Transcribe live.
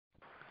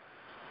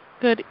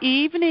Good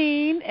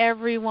evening,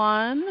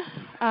 everyone.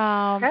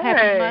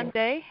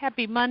 Hey.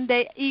 Happy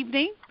Monday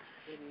evening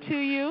to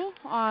you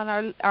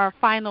on our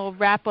final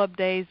wrap-up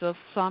days of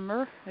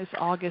summer. It's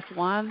August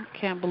 1.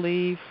 Can't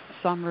believe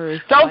summer is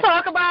Don't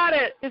talk about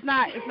it. It's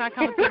not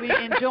coming to be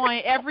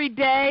enjoying every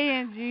day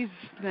in Jesus'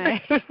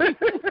 name.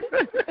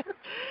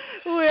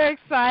 We're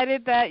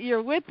excited that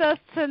you're with us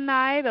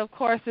tonight. Of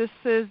course, this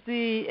is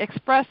the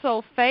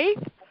Espresso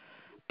Faith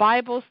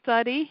Bible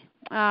study.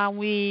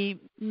 We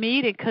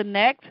meet and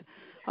connect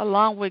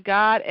along with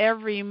God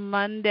every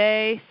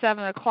Monday,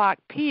 7 o'clock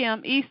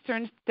p.m.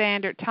 Eastern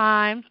Standard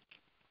Time.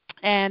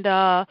 And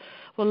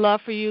we'd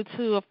love for you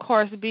to, of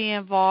course, be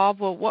involved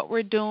with what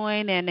we're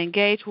doing and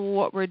engage with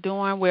what we're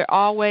doing. We're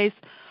always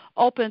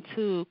open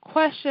to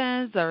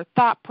questions or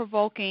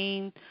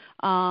thought-provoking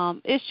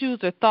issues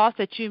or thoughts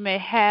that you may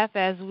have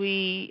as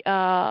we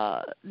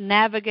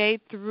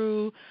navigate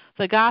through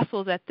the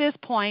Gospels at this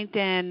point.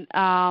 And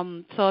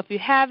so if you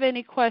have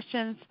any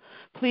questions,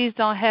 please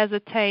don't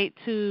hesitate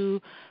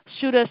to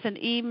shoot us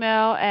an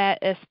email at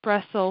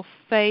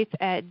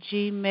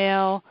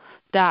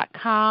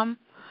espressofaith@gmail.com.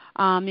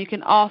 You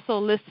can also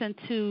listen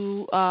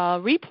to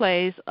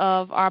replays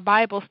of our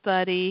Bible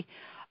study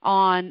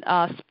on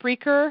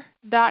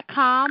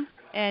Spreaker.com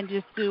and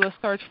just do a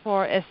search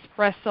for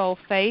Espresso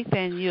Faith,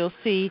 and you'll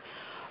see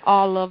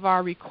all of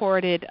our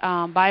recorded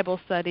Bible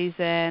studies.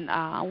 And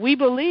we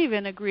believe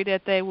and agree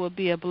that they will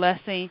be a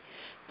blessing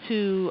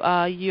to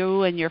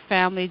you and your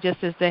family,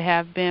 just as they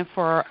have been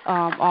for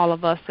all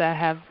of us that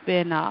have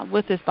been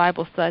with this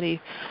Bible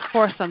study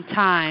for some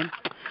time.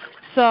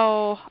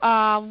 So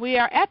we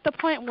are at the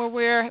point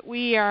where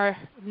we are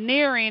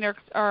nearing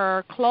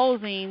or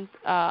closing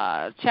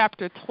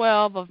chapter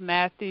 12 of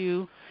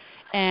Matthew,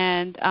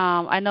 and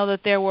I know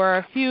that there were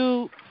a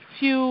few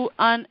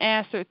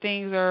unanswered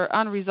things or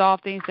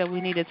unresolved things that we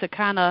needed to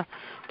kind of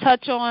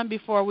touch on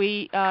before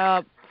we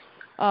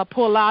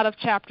pull out of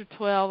chapter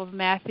 12 of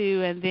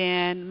Matthew, and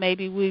then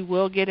maybe we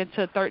will get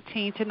into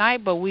 13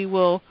 tonight, but we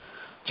will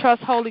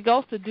trust Holy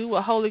Ghost to do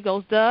what Holy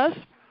Ghost does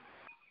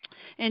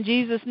in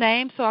Jesus'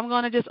 name. So I'm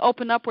going to just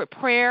open up with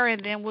prayer,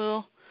 and then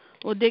we'll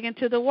dig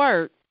into the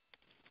Word.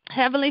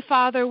 Heavenly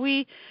Father,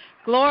 we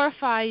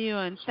glorify you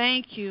and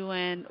thank you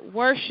and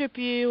worship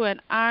you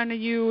and honor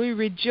you. We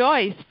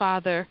rejoice,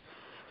 Father,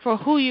 for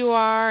who you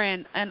are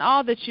and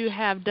all that you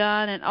have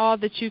done and all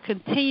that you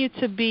continue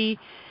to be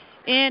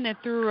in and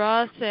through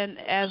us, and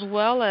as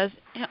well as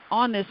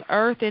on this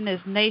earth, in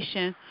this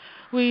nation.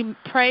 We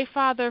pray,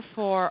 Father,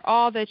 for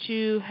all that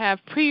you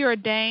have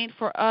preordained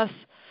for us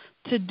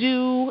to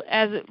do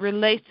as it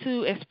relates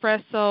to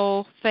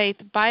Espresso Faith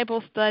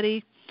Bible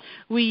Study.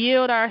 We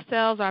yield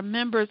ourselves, our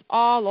members,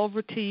 all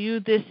over to you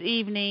this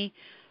evening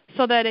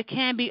so that it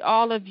can be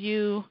all of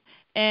you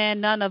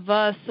and none of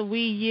us.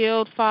 We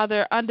yield,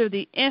 Father, under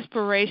the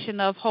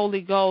inspiration of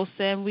Holy Ghost,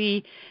 and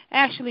we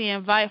actually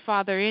invite,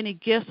 Father, any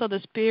gifts of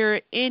the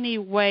Spirit, any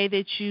way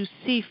that you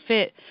see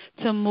fit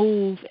to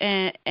move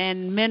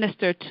and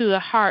minister to the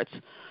hearts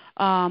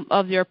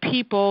of your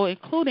people,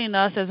 including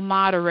us as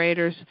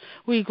moderators.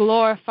 We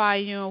glorify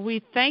you, and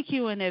we thank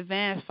you in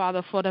advance,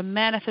 Father, for the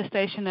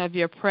manifestation of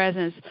your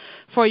presence,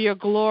 for your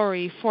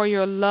glory, for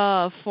your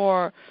love,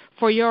 for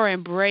your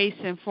embrace,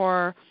 and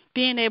for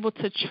being able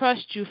to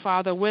trust you,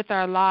 Father, with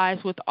our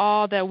lives, with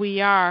all that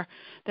we are,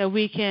 that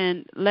we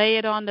can lay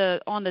it on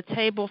the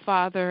table,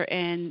 Father,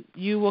 and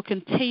you will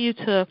continue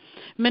to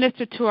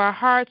minister to our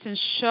hearts and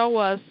show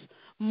us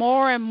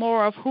more and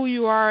more of who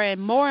you are and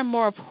more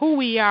of who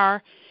we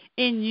are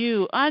in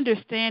you,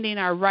 understanding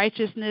our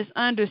righteousness,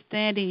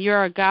 understanding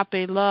your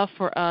agape love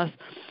for us.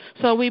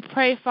 So we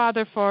pray,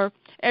 Father, for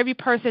every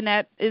person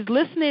that is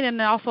listening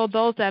and also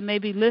those that may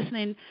be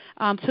listening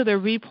to the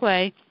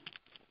replay.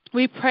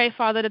 We pray,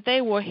 Father, that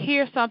they will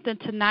hear something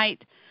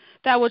tonight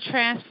that will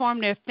transform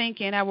their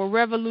thinking, that will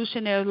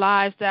revolutionize their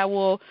lives, that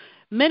will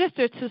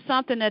minister to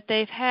something that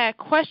they've had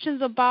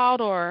questions about,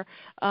 or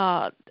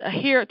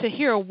hear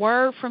a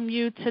word from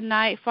you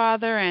tonight,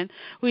 Father. And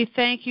we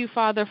thank you,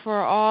 Father,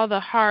 for all the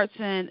hearts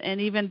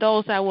and even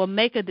those that will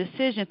make a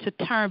decision to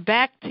turn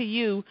back to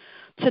you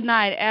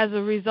tonight as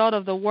a result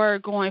of the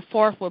word going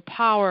forth with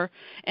power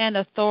and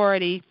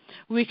authority.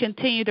 We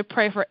continue to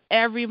pray for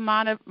every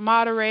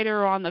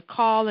moderator on the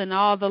call and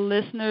all the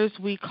listeners.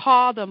 We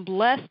call them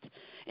blessed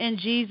in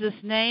Jesus'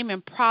 name,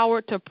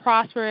 empowered to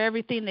prosper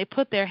everything they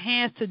put their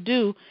hands to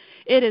do.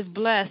 It is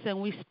blessed, and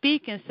we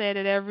speak and say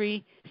that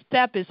every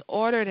step is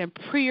ordered and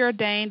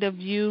preordained of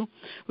you.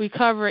 We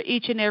cover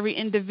each and every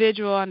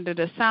individual under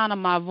the sound of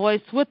my voice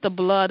with the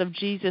blood of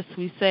Jesus.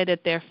 We say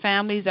that their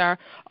families are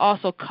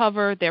also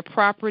covered, their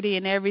property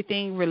and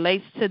everything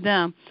relates to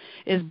them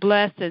is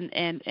blessed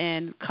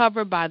and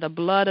covered by the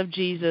blood of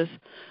Jesus.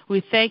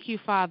 We thank you,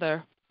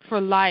 Father, for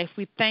life.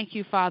 We thank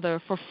you, Father,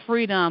 for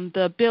freedom,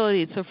 the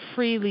ability to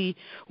freely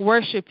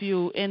worship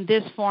you in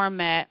this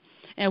format.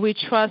 And we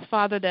trust,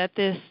 Father, that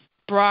this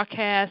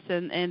broadcast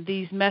and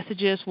these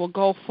messages will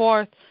go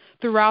forth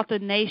throughout the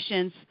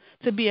nations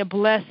to be a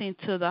blessing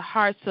to the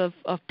hearts of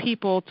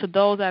people, to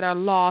those that are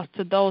lost,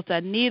 to those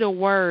that need a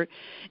word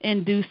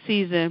in due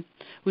season.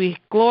 We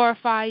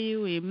glorify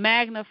you, we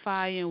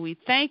magnify you, and we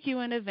thank you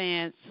in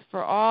advance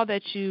for all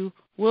that you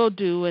will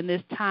do in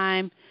this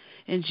time.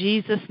 In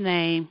Jesus'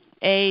 name,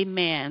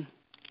 amen.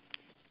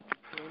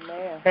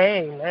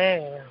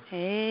 Amen.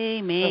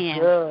 Amen. That's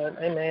good.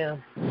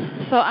 Amen.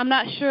 So I'm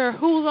not sure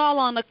who's all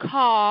on the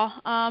call.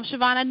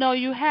 Siobhan, I know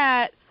you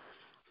had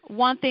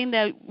one thing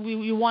that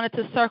you wanted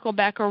to circle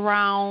back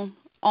around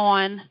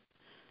on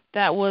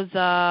that was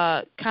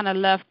kind of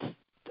left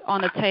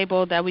on the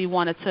table that we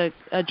wanted to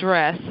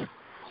address.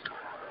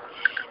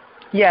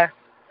 Yes.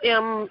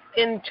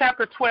 In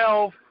chapter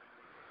 12,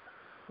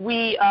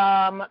 we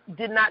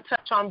did not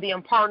touch on the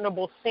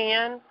unpardonable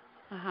sin,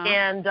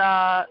 and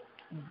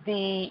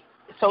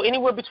so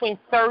anywhere between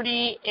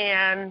 30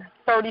 and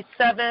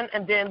 37,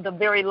 and then the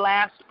very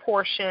last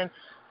portion,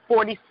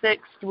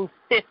 46 through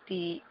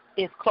 50,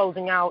 is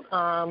closing out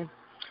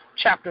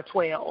chapter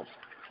 12.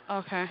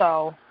 Okay.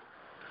 So,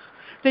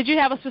 did you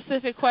have a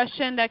specific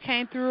question that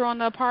came through on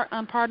the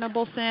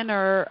unpardonable sin,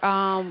 or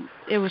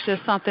it was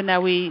just something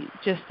that we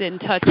just didn't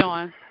touch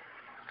on?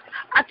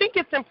 I think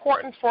it's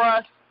important for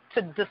us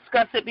to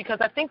discuss it because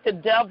I think the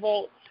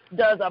devil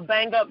does a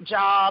bang-up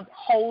job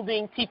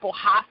holding people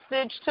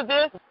hostage to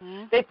this.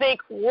 Mm-hmm. They think,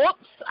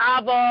 whoops,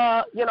 I've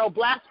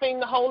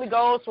blasphemed the Holy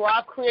Ghost, or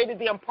I've created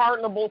the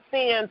unpardonable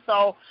sin,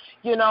 so,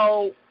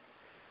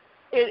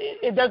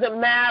 it doesn't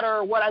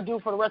matter what I do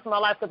for the rest of my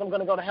life because I'm going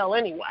to go to hell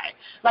anyway.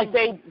 Like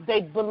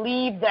they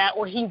believe that,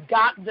 or he's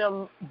got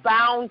them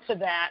bound to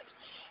that.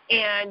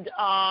 And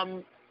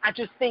I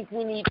just think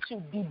we need to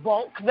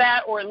debunk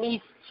that, or at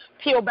least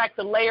peel back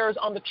the layers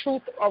on the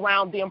truth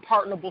around the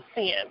unpardonable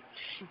sin.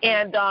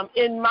 And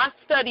in my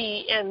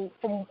study, and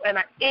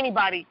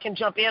anybody can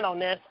jump in on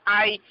this,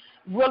 I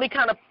really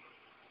kind of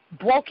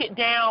broke it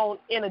down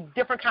in a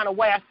different kind of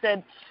way. I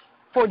said,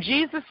 for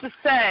Jesus to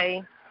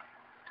say,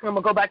 I'm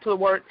going to go back to the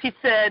words. He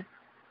said,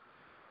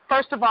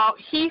 first of all,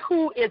 he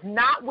who is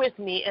not with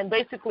me, and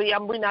basically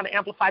I'm reading out of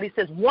Amplified, he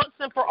says, once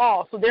and for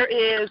all. So there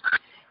is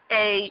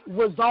a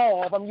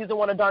resolve. I'm using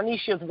one of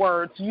Darnisha's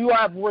words. You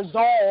have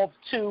resolved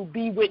to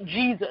be with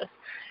Jesus.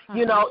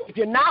 If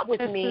you're not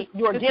with me,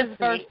 you're against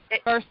me.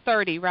 Verse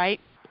 30,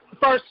 right?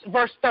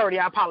 Verse 30,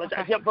 I apologize.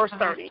 Okay. Yep, verse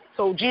 30.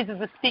 So Jesus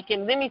is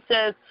speaking. Then he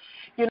says,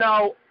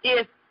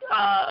 if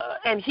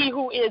and he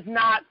who is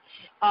not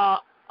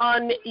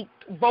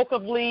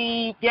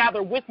unvocably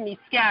gathered with me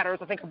scatters.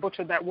 I think I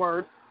butchered that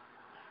word.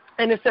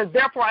 And it says,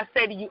 therefore I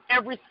say to you,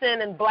 every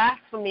sin and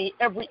blasphemy,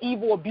 every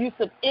evil,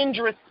 abusive,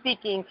 injurious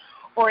speaking,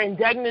 or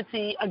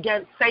indignity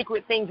against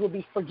sacred things will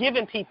be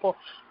forgiven people,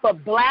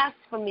 but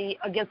blasphemy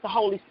against the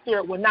Holy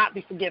Spirit will not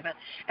be forgiven.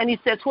 And he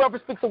says, whoever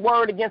speaks a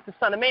word against the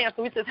Son of Man,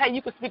 so he says, hey,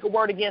 you can speak a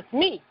word against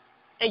me,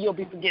 and you'll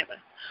be forgiven.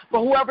 But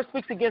whoever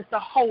speaks against the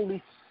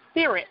Holy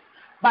Spirit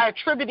by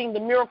attributing the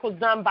miracles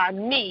done by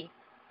me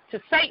to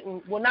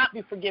Satan will not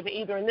be forgiven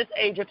either in this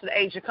age or to the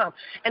age to come.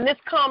 And this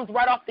comes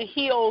right off the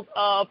heels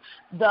of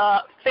the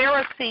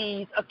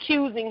Pharisees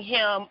accusing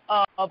him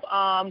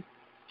of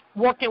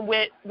working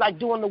with, like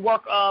doing the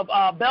work of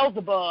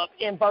Beelzebub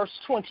in verse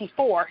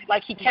 24.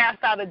 Like he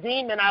cast out a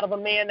demon out of a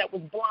man that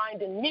was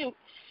blind and mute.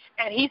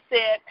 And he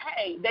said,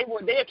 hey,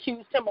 they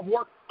accused him of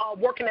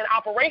working in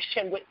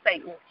operation with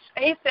Satan.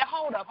 And he said,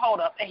 hold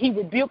up. And he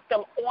rebuked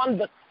them on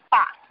the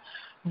spot.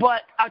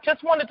 But I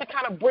just wanted to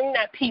kind of bring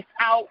that piece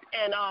out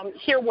and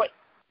hear what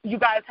you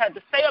guys had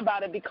to say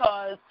about it,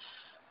 because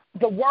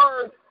the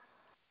word,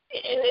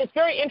 it's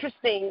very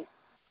interesting.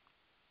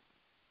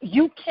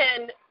 You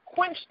can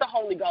quench the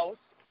Holy Ghost,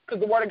 because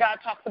the Word of God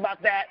talks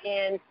about that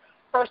in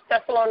 1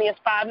 Thessalonians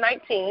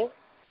 5:19.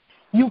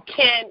 You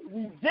can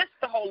resist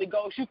the Holy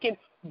Ghost. You can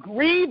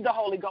grieve the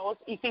Holy Ghost.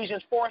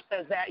 Ephesians 4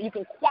 says that. You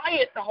can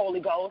quiet the Holy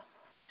Ghost.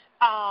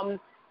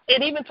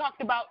 It even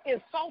talked about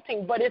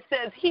insulting, but it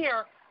says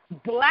here,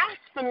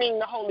 blaspheming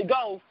the Holy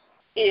Ghost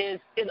is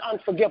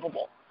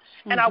unforgivable.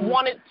 Mm-hmm.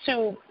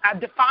 And I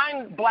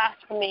defined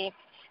blasphemy,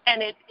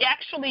 and it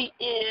actually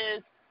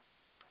is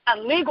a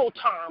legal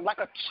term, like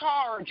a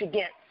charge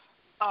against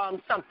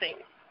something.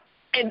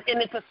 And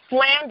it's a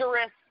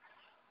slanderous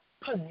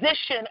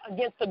position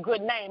against a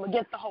good name,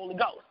 against the Holy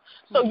Ghost.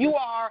 So you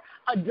are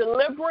a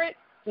deliberate,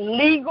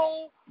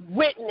 legal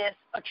witness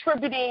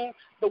attributing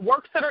the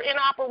works that are in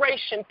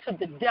operation to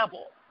the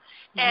devil.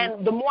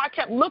 And the more I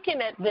kept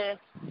looking at this,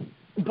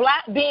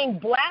 being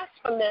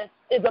blasphemous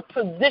is a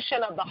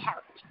position of the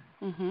heart.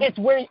 Mm-hmm.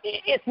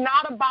 It's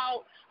not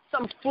about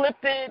some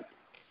flippant,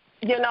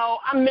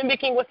 I'm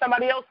mimicking what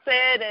somebody else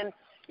said and,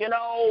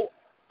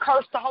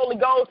 curse the Holy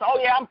Ghost. Oh,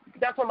 yeah,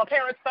 that's what my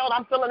parents felt.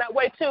 I'm feeling that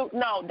way too.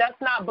 No, that's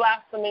not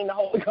blaspheming the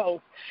Holy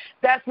Ghost.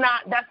 It's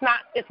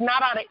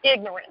not out of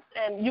ignorance.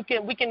 And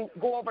we can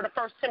go over to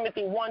 1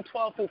 Timothy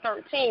 1:12 through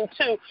 13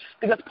 too,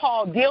 because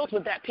Paul deals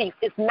with that piece.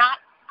 It's not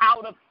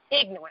out of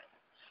ignorance.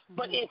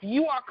 But if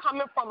you are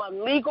coming from a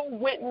legal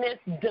witness,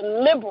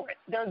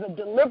 there's a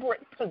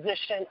deliberate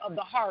position of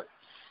the heart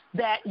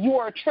that you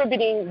are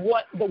attributing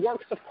what the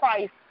works of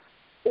Christ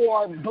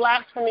or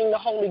blaspheming the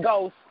Holy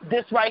Ghost,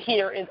 this right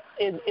here is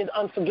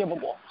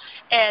unforgivable.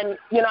 And,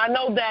 I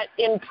know that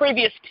in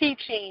previous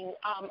teaching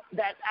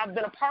that I've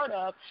been a part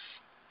of,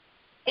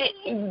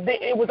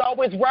 it was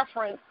always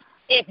referenced,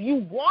 if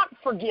you want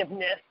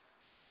forgiveness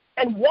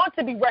and want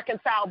to be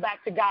reconciled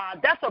back to God,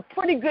 that's a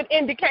pretty good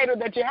indicator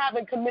that you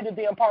haven't committed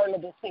the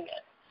unpardonable sin.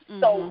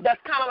 Mm-hmm. So that's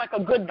kind of like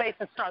a good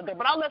basis start there.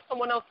 But I'll let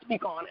someone else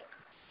speak on it.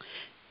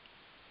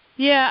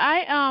 Yeah,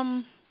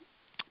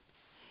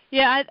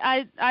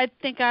 I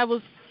think I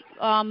was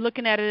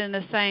looking at it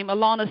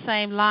along the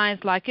same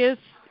lines. Like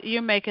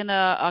you're making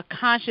a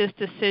conscious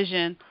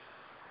decision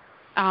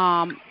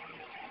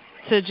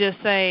to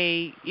just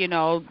say,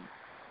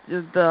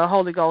 the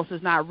Holy Ghost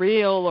is not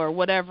real or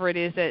whatever it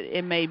is that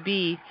it may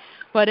be.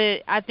 But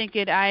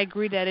I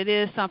agree that it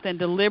is something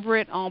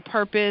deliberate, on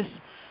purpose.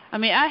 I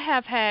mean, I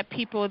have had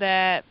people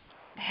that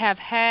have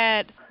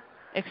had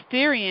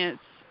experience,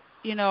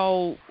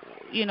 with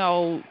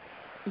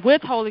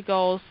Holy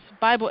Ghost,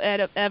 Bible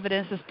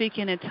evidence of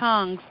speaking in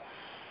tongues,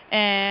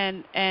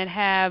 and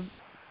have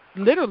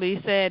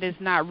literally said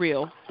it's not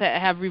real,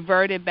 that have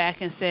reverted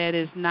back and said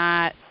it's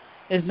not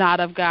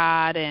of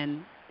God,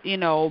 and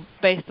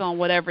based on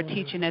whatever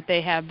teaching that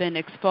they have been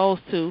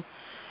exposed to.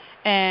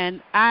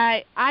 And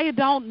I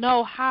don't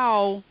know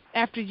how,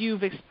 after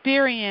you've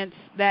experienced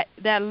that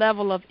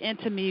level of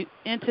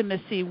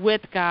intimacy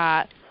with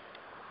God,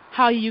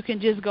 how you can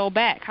just go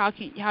back, how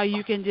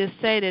you can just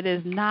say that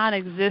it's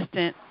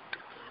non-existent.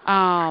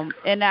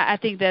 And I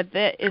think that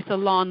it's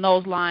along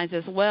those lines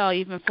as well,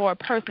 even for a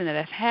person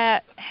that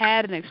has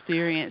had an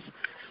experience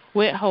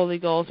with Holy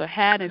Ghost or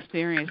had an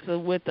experience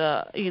with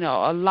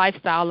a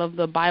lifestyle of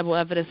the Bible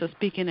evidence of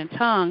speaking in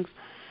tongues,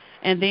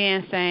 and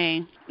then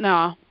saying,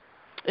 no,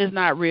 it's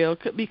not real,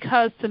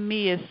 because to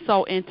me it's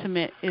so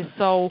intimate, it's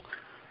so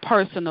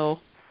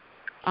personal.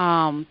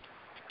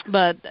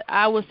 But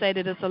I would say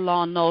that it's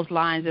along those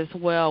lines as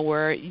well,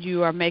 where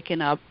you are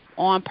making a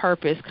on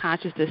purpose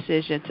conscious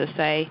decision to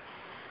say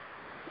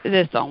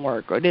this don't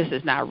work or this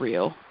is not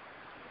real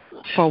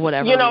for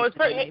whatever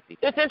reason.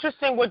 It's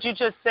interesting what you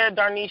just said,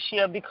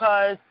 Darnisha,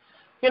 because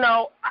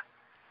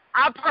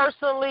I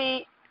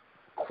personally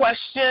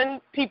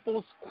question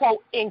people's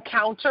quote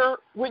encounter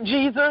with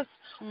Jesus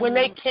when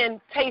they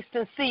can taste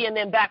and see and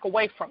then back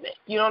away from it.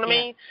 You know what I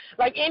mean?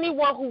 Like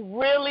anyone who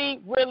really,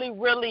 really,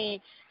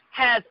 really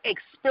has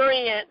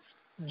experienced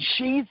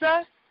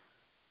Jesus,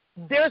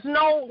 there's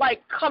no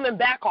coming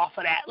back off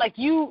of that. Like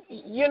you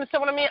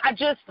understand what I mean? I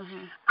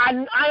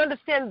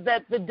understand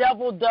that the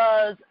devil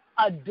does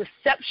a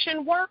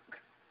deception work,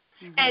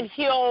 and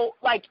he'll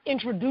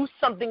introduce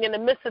something in the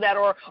midst of that,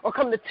 or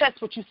come to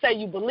test what you say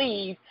you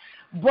believe.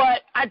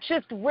 But I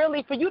just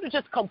really, for you to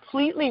just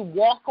completely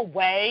walk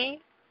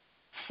away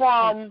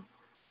from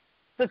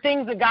the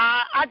things of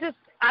God, I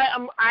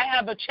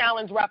have a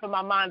challenge wrapping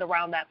my mind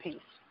around that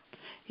piece.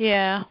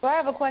 Yeah. So I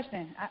have a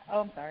question.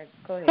 I'm sorry.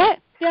 Go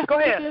ahead. Yeah, go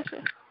ahead.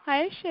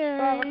 Hi, Sherry.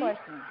 So I have a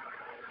question.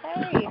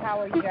 Hey,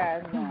 how are you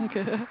guys doing?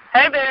 Good.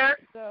 Hey there.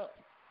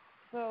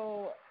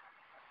 So,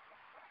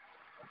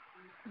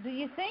 do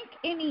you think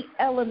any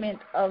element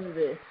of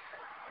this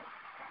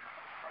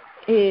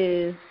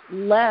is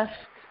left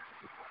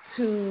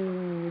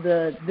to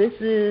this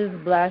is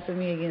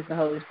blasphemy against the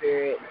Holy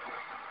Spirit,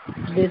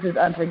 this is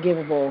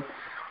unforgivable,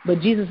 but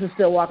Jesus is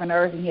still walking the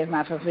earth and he has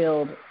not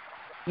fulfilled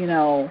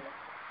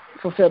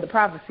the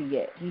prophecy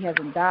yet. He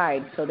hasn't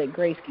died so that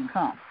grace can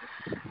come.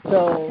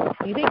 So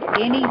do you think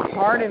any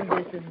part of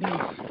this is being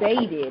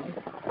stated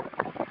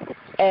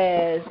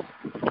as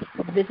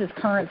this is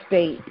current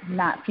state,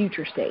 not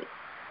future state?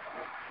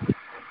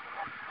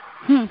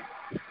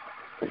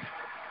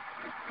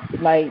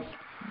 Like,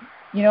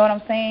 you know what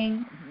I'm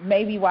saying?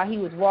 Maybe while he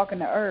was walking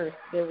the earth,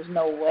 there was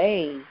no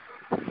way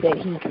that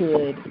he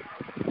could,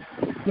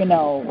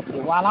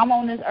 while I'm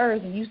on this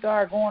earth and you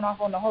start going off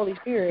on the Holy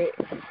Spirit,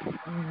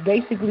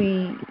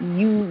 basically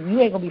you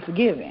ain't going to be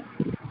forgiven.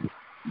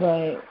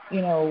 But,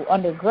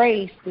 under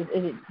grace, does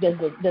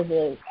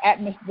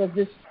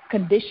this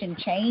condition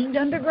change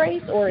under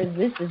grace, or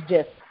this is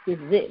the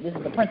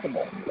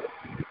principle?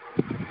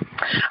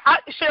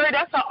 Sherry,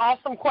 that's an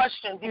awesome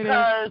question,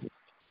 because,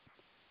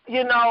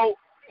 you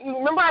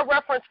remember I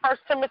referenced 1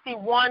 Timothy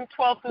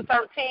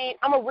 1:12-13?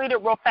 I'm going to read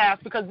it real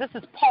fast, because this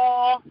is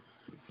Paul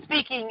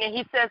speaking, and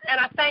he says, "And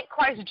I thank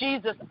Christ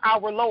Jesus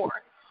our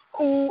Lord,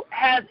 who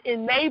has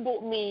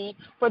enabled me,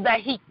 for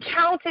that he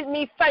counted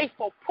me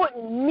faithful,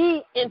 putting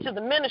me into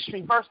the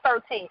ministry," verse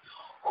 13,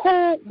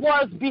 "who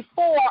was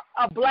before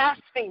a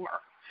blasphemer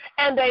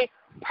and a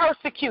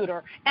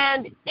persecutor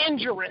and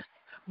injurious,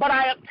 but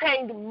I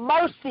obtained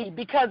mercy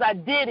because I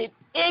did it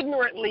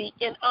ignorantly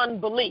in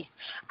unbelief."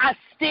 I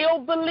still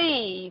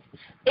believe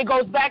it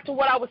goes back to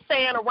what I was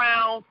saying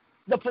around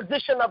the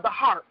position of the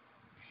heart.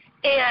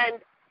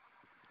 And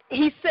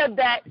he said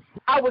that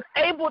I was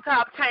able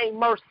to obtain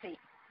mercy,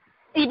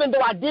 even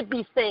though I did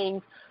these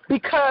things,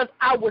 because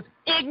I was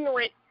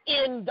ignorant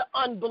in the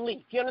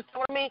unbelief. You understand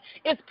what I mean?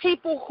 It's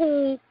people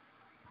who,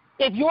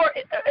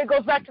 it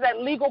goes back to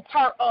that legal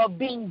part of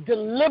being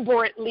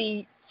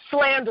deliberately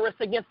slanderous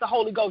against the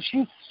Holy Ghost.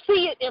 You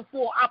see it in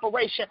full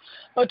operation,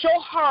 but your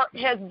heart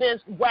has been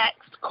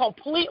waxed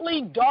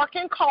completely dark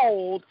and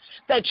cold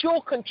that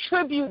you'll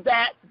contribute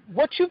that,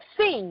 what you've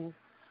seen,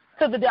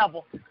 to the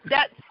devil.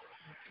 That's,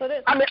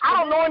 I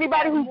don't know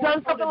anybody who's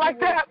done something like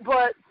that,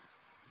 but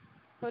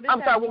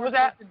I'm sorry, what was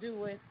that?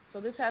 So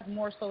this has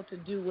more so to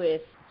do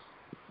with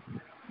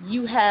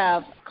you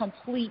have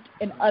complete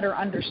and utter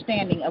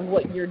understanding of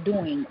what you're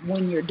doing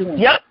when you're doing it.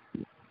 Yep.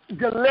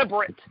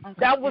 Deliberate. Okay.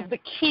 That was the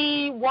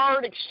key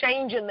word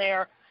exchange in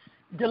there.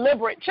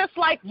 Deliberate. Just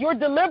like you're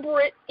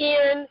deliberate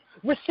in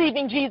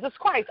receiving Jesus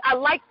Christ. I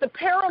like the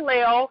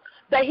parallel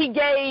that he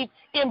gave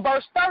in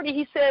verse 30.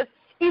 He says,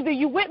 either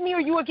you with me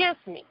or you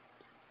against me.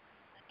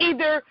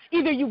 Either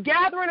you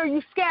gathering or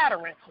you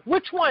scattering.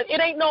 Which one? It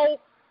ain't no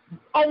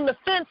on the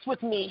fence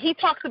with me. He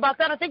talks about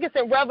that. I think it's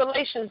in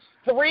Revelation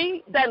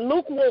 3, that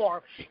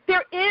lukewarm.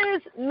 There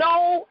is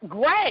no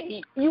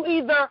gray. You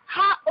either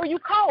hot or you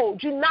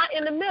cold. You're not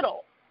in the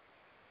middle.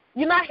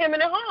 You're not hemming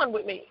and hawing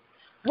with me.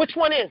 Which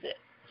one is it?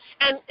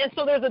 And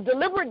so there's a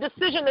deliberate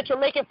decision that you're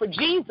making for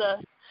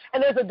Jesus,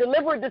 and there's a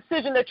deliberate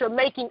decision that you're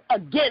making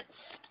against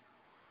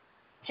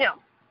him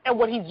and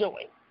what he's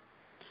doing.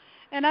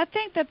 And I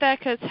think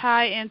that could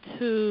tie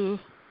into,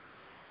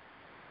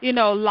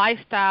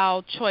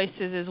 lifestyle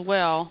choices as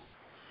well.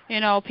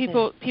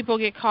 People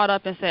get caught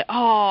up and say,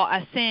 oh,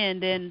 I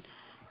sinned and,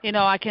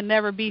 I can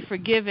never be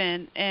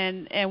forgiven.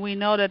 And we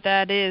know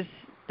that is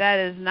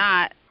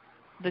not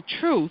the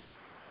truth.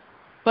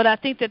 But I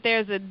think that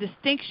there's a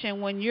distinction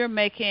when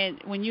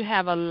you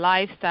have a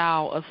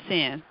lifestyle of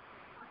sin.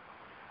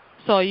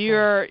 So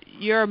you're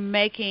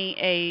making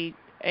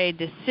a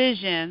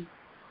decision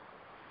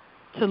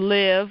to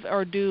live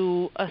or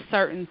do a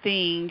certain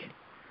thing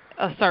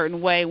a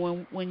certain way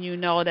when you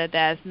know that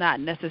that's not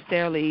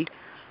necessarily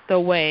the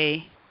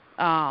way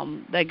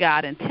that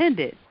God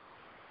intended.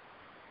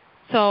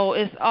 So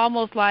it's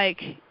almost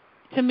like,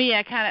 to me,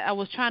 I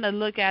was trying to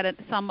look at it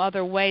some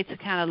other way to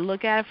kind of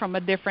look at it from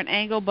a different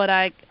angle, but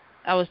I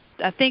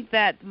think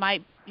that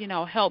might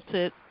help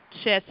to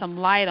shed some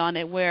light on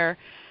it, where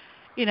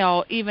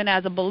even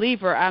as a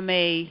believer I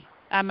may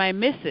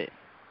miss it,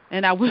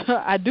 and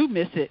I do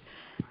miss it,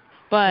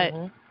 but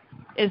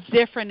it's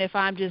different if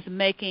I'm just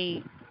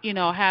making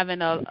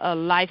having a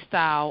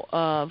lifestyle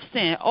of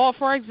sin. Or,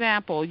 for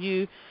example,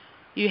 you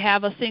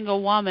have a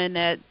single woman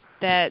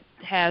that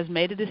has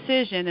made a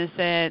decision and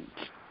said,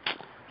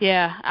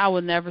 yeah, I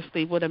will never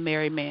sleep with a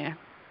married man.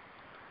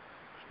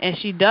 And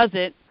she does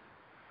it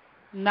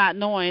not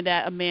knowing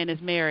that a man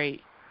is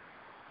married.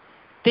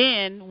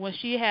 Then when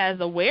she has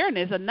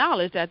awareness of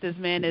knowledge that this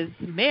man is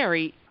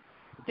married,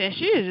 then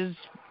she is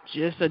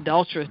just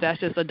adulterous. That's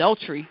just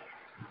adultery.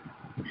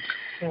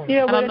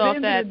 Yeah, but at the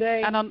end of the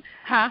day,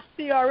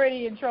 she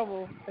already in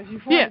trouble because you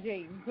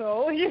fornicating. Yeah.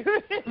 So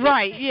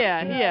right,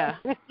 yeah.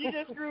 You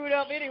just screwed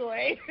up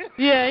anyway.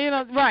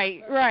 Yeah,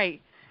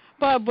 right.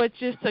 But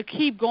just to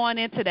keep going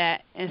into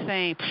that and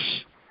saying,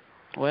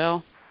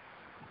 well,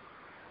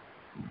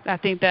 I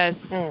think that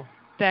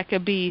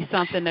could be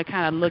something to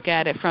kind of look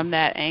at it from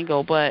that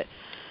angle. But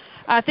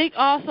I think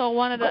also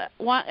one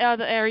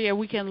other area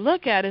we can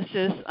look at is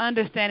just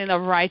understanding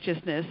of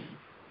righteousness.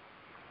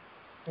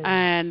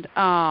 And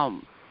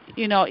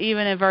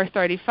even in verse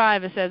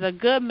 35, it says, a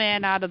good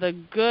man out of the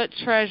good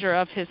treasure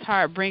of his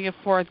heart bringeth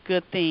forth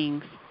good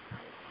things,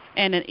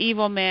 and an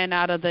evil man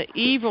out of the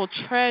evil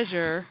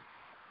treasure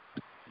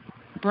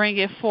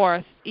bringeth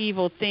forth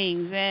evil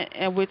things.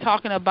 And we're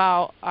talking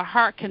about a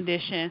heart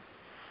condition.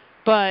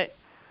 But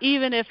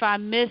even if I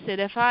miss it,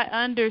 if I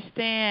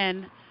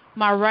understand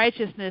my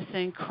righteousness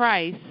in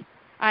Christ,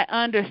 I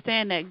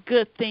understand that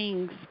good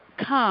things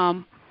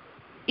come,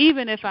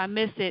 even if I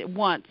miss it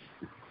once,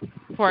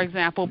 for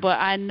example. But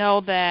I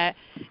know that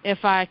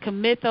if I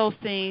commit those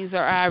things,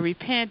 or I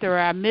repent, or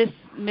I miss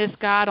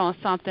God on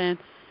something,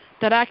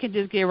 that I can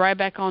just get right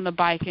back on the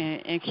bike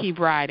and keep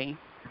riding.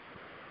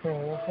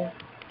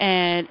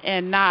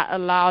 And not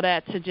allow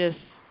that to just,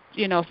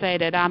 say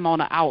that I'm on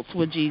the outs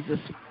with Jesus.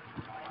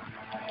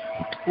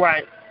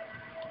 Right.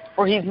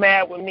 Or he's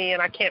mad with me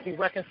and I can't be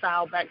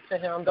reconciled back to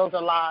him. Those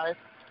are lies.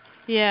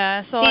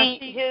 Yeah. So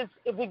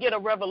if we get a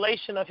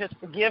revelation of his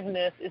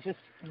forgiveness, it's just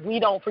we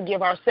don't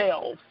forgive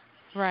ourselves.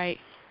 Right.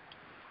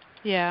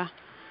 Yeah.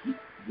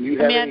 Do you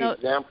have any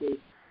examples?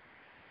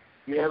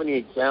 Do you have any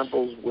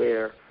examples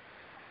where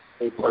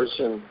a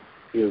person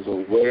is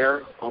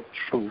aware of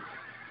truth?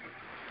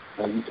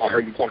 And I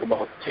heard you talk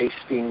about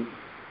tasting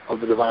of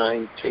the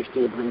divine,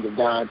 tasting the breath of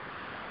God,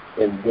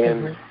 and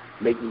then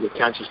making the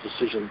conscious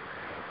decision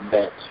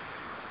that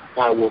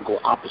I will go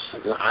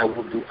opposite, and I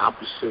will do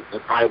opposite,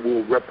 and I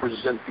will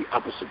represent the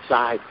opposite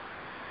side.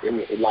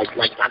 And like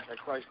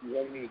Antichrist, do you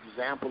have any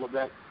example of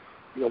that?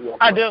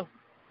 I do.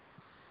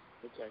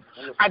 Okay.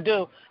 I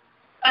do.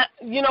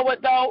 You know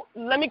what, though?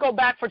 Let me go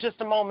back for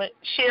just a moment.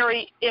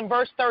 Sherry, in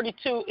verse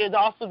 32 is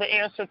also the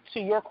answer to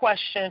your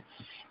question.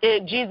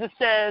 Jesus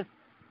says,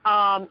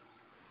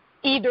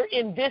 either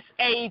in this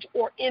age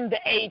or in the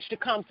age to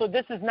come. So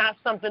this is not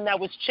something that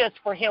was just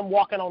for him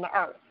walking on the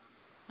earth.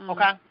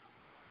 Okay?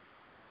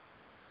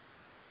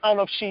 I don't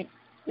know if she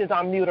is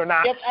on mute or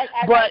not. Yep,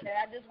 I got that.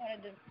 I just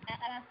wanted to, and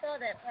I saw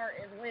that part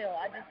as well.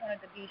 I just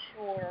wanted to be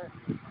sure.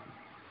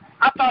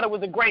 I thought it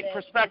was a great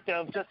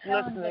perspective, just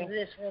listening.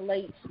 This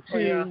relates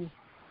to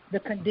the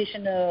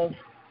condition of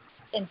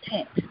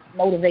intent,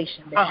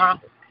 motivation.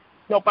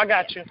 Nope, I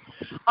got you.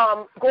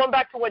 Going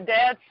back to what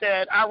Dad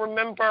said, I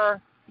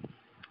remember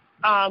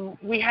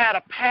we had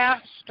a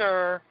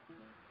pastor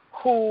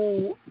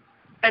who,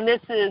 and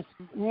this is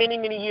many,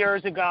 many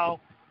years ago,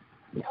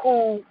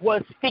 who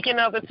was speaking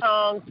other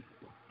tongues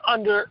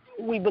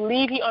we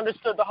believe he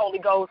understood the Holy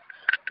Ghost,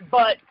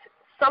 but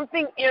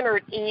something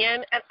entered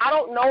in, and I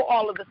don't know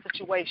all of the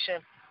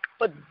situation,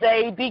 but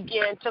they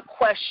began to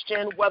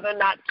question whether or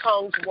not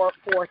tongues were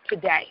for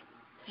today.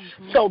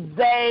 Mm-hmm. So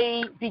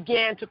they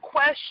began to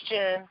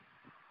question,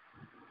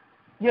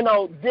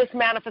 this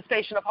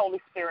manifestation of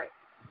Holy Spirit.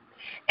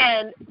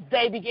 And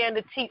they began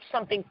to teach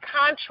something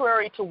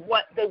contrary to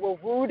what they were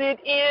rooted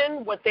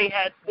in, what they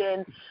had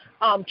been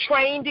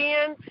trained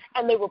in,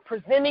 and they were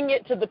presenting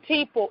it to the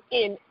people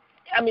it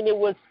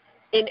was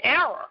in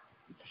error.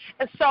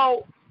 And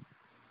so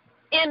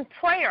in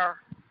prayer,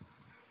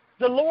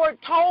 the Lord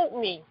told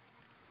me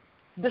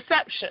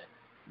deception.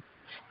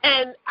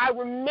 And I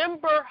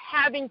remember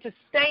having to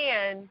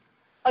stand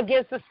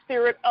against the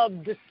spirit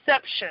of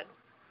deception.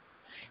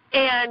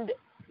 And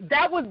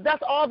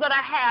that's all that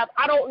I have.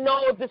 I don't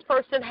know if this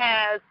person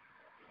has,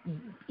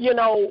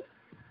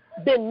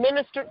 been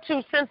ministered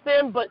to since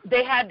then, but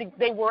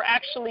they were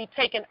actually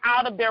taken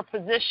out of their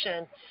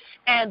position,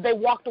 and they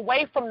walked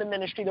away from the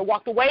ministry. They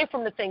walked away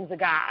from the things of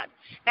God,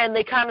 and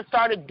they kind of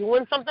started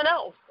doing something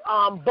else.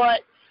 But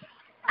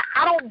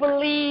I don't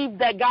believe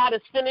that God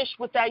is finished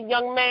with that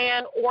young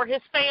man or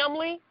his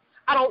family.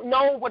 I don't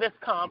know what has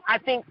come. I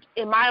think,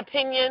 in my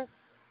opinion,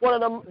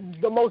 one of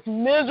the most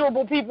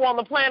miserable people on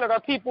the planet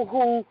are people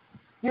who,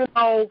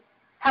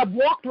 have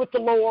walked with the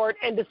Lord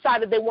and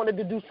decided they wanted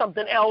to do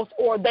something else,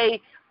 or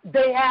they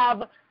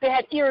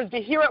had ears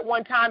to hear at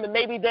one time, and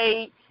maybe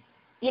they,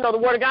 the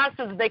Word of God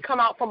says they come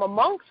out from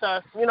amongst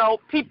us.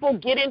 People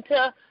get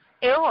into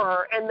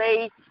error, and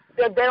they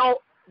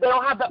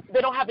don't have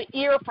the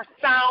ear for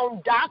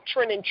sound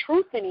doctrine and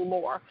truth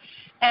anymore.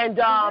 And is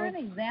there an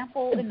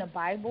example in the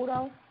Bible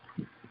though?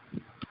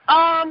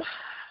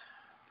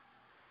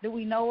 Do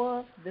we know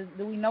of?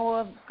 Do we know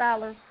of,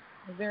 scholars?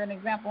 Is there an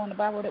example in the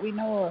Bible that we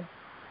know of?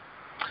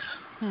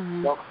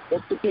 Well,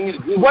 let's continue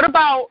to deal What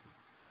about?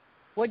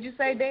 What'd you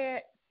say,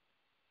 Dad?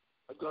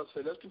 I was going to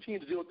say, let's continue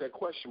to deal with that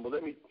question, but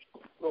let me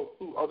throw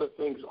two other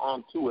things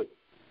onto it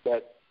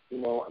that,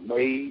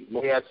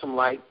 may add some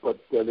light, but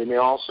they may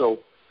also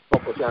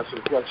help us answer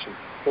the question.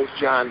 1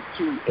 John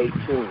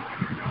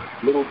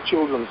 2:18. Little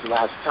children's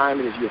last time,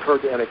 and as you have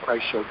heard, the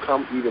Antichrist shall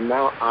come. Even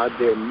now are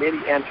there many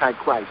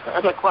Antichrists. Now,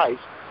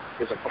 Antichrist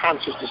is a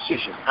conscious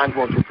decision. I'm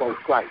going to oppose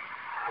Christ,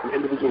 an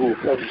individual who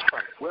opposes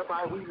Christ,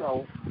 whereby we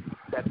know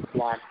that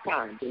last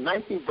time. The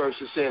 19th verse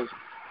says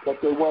that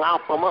they went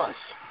out from us.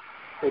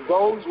 For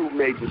those who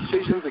made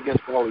decisions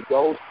against the Holy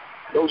Ghost,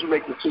 those who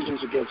make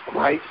decisions against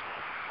Christ,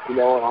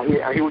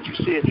 I hear what you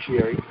said,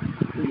 Sherry.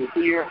 He was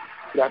here,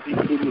 that he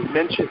was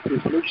mentioned,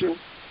 his mission,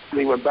 and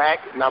he went back.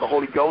 Now the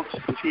Holy Ghost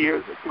is here,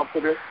 the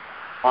Comforter,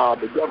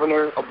 the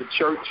governor of the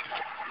church.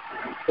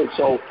 And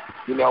so,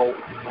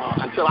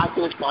 until I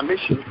finish my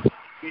mission,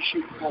 you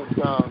should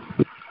have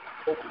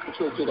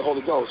open to the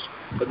Holy Ghost.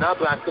 But now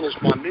that I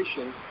finished my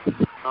mission,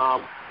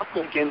 I'm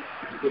thinking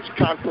it's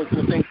conflict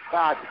with things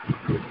God.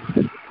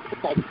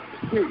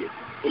 Period.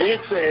 And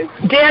it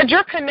says, Dad,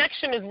 your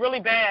connection is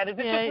really bad. Is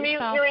it just me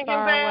hearing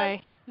him bad?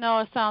 Away. No,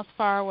 it sounds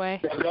far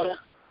away. Is that better?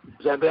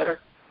 Is that better?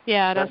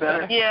 Yeah, that's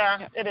better.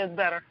 Yeah, it is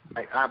better.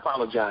 I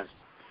apologize.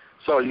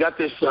 So you got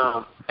this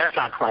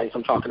Antichrist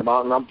I'm talking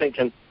about, and I'm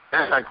thinking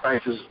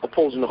Antichrist is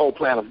opposing the whole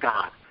plan of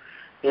God.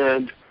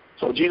 And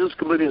so Jesus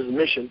completed his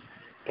mission,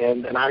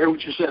 and I heard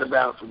what you said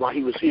about why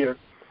he was here.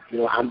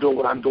 I'm doing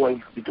what I'm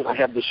doing because I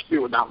have the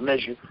Spirit without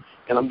measure,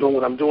 and I'm doing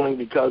what I'm doing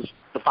because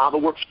the Father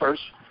works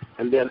first,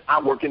 and then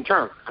I work in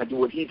turn. I do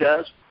what he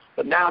does.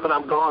 But now that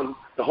I'm gone,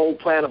 the whole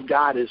plan of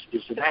God is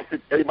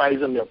enacted.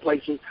 Everybody's in their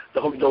places.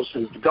 The Holy Ghost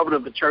is the governor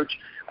of the church.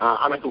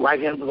 I'm at the right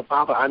hand of the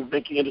Father. I'm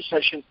making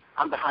intercession.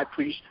 I'm the high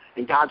priest.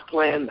 And God's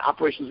plan, the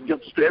operations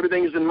against the Spirit,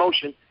 everything is in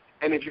motion.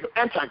 And if you're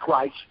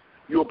Antichrist,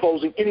 you're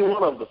opposing any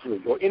one of the three,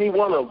 or any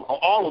one of,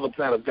 or all of the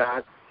plan of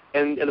God.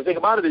 And the thing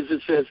about it is,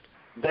 it says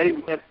they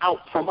went out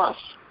from us.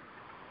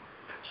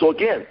 So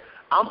again,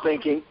 I'm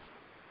thinking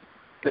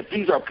that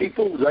these are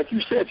people, like you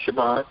said,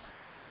 Siobhan,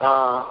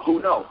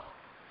 who know.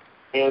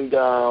 And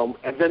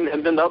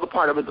then the other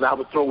part of it that I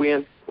would throw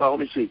in, well, let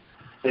me see.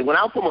 They went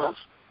out from us,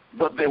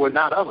 but they were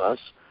not of us.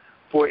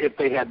 For if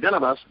they had been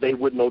of us, they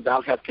would no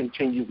doubt have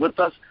continued with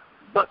us,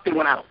 but they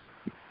went out.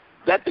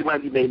 That they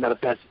might be made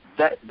manifest,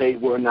 that they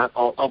were not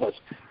all of us.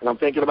 And I'm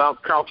thinking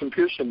about Carlton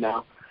Pearson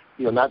now.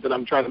 Not that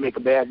I'm trying to make a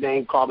bad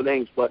name, call the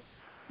names, but,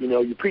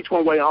 you preach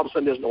one way, all of a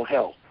sudden there's no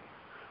hell.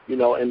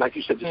 And like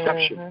you said,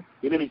 deception. Mm-hmm.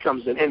 The enemy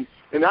comes in.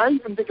 And I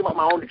even think about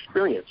my own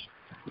experience.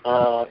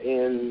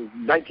 In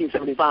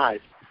 1975,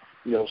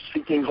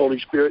 seeking Holy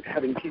Spirit,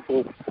 having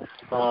people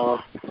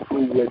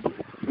who would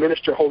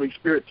minister Holy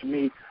Spirit to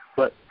me,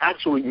 but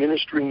actually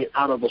ministering it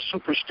out of a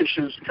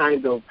superstitious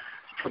kind of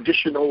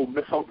traditional,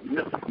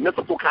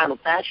 mythical kind of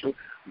fashion,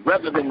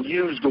 rather than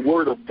use the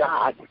Word of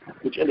God,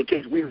 which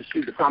indicates we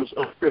receive the promise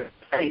of Spirit of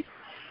faith.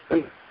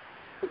 And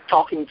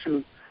talking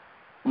to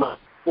my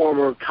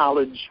former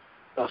college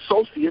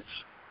associates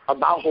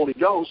about Holy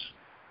Ghost,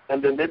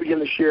 and then they begin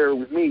to share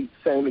with me,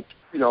 saying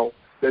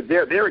that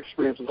their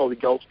experience with Holy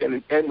Ghost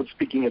and with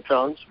speaking in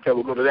tongues. Okay,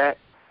 we'll go to that.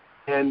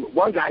 And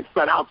one guy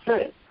flat out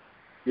said,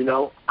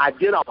 I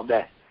did all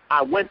that.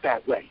 I went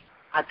that way.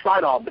 I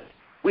tried all that.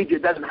 We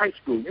did that in high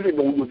school. You didn't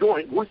know what we were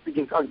doing. We're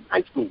speaking tongues in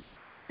high school.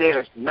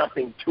 There's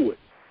nothing to it.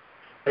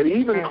 And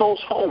even close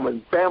home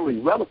and family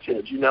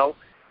relatives,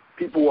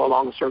 people were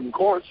along a certain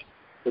course,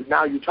 but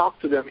now you talk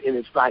to them and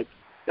it's like,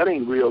 that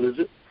ain't real, is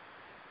it?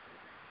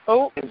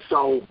 Oh. And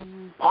so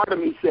part of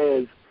me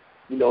says,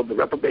 the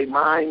reprobate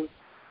mind,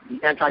 the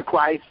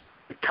Antichrist,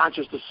 the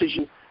conscious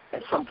decision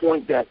at some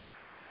point that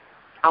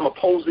I'm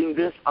opposing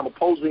this, I'm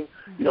opposing,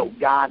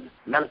 God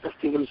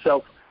manifesting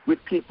himself with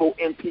people,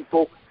 in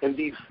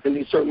these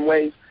certain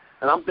ways.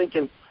 And I'm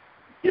thinking,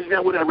 isn't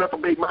that where that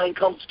reprobate mind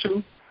comes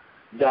to?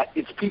 That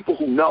it's people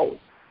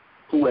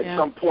who at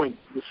some point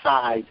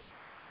decide,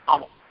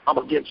 I'm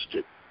against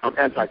it. I'm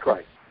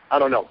Antichrist. I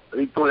don't know. Let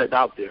me throw that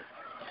out there.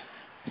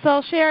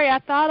 So, Sherry, I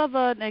thought of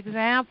an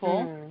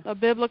example, a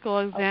biblical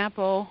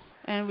example,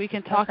 and we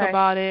can talk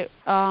about it.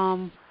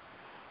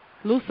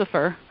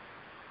 Lucifer.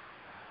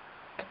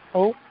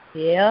 Oh,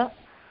 yeah.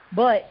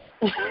 But,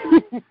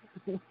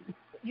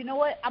 you know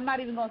what? I'm not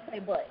even going to say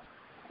but.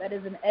 That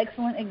is an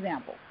excellent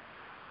example.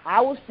 I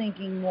was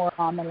thinking more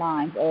on the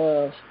lines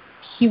of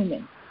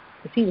human,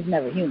 because he was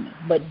never human.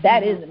 But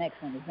that is an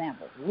excellent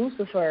example.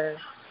 Lucifer,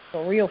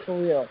 for real,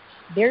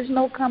 there's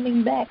no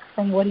coming back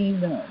from what he's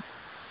doing.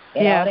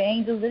 And all the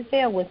angels that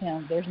fell with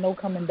him, there's no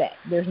coming back.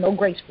 There's no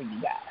grace for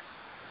you guys.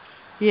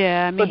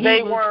 Yeah, I mean,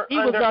 he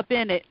was up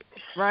in it,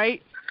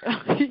 right?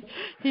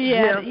 he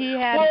had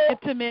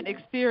intimate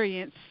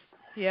experience.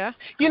 Yeah.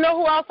 You know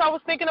who else I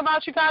was thinking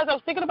about, you guys? I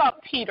was thinking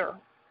about Peter.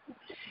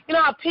 You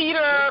know how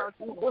Peter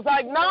was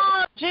like,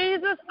 "Nah,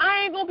 Jesus,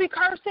 I ain't gonna be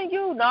cursing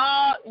you.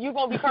 Nah, you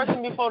gonna be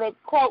cursing me for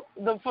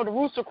the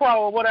rooster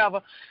crow or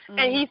whatever."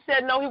 And he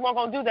said no, he wasn't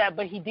gonna do that,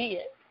 but he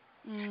did.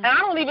 And I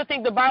don't even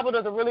think the Bible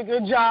does a really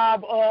good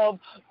job of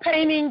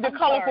painting the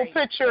colorful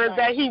picture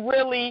that he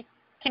really.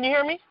 Can you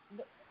hear me?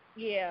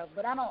 Yeah,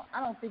 but I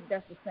don't think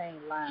that's the same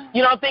line.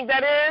 You don't think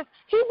that is?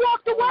 He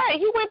walked away.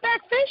 He went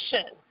back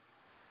fishing.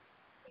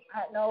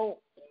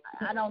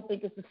 I don't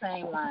think it's the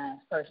same line,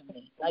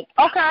 personally. Like,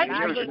 okay.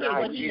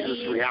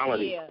 Jesus'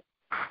 reality. Yeah.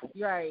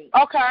 Right.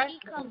 Okay.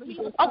 He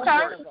was coming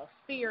out of a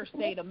fear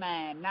state of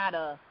mind,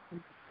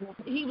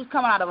 he was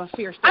coming out of a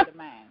fear state of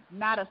mind,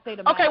 not a state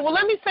of mind. Okay, well,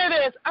 let me say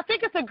this. I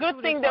think it's a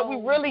good thing that we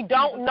really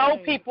don't know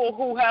people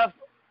who have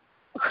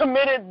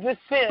committed this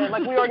sin.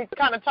 Like we already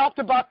kind of talked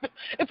about.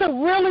 It's a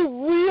really,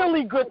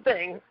 really good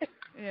thing.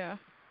 Yeah.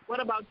 What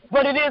about?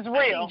 But it is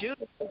real.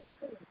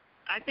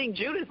 I think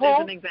Judas is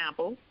an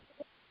example.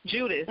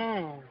 Judas.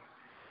 I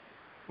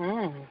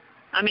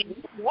mean,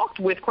 he walked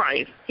with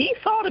Christ. He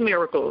saw the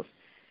miracles.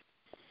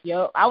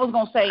 Yo, I was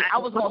gonna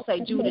say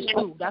Judas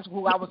too. That's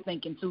who I was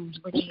thinking too.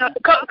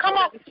 Come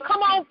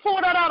on, pull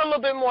that out a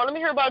little bit more. Let me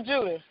hear about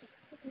Judas.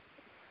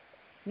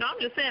 No, I'm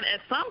just saying, at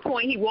some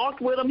point he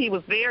walked with them. He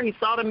was there. He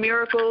saw the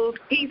miracles.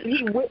 He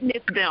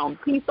witnessed them.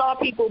 He saw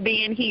people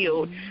being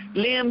healed,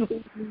 limbs,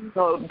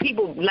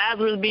 people,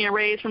 Lazarus being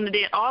raised from the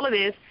dead, all of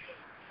this.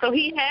 So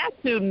he had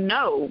to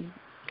know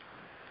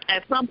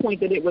at some point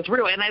that it was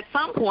real. And at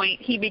some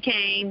point he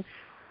became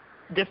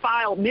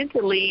defiled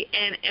mentally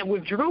and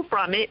withdrew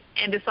from it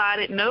and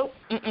decided, nope,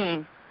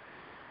 I'm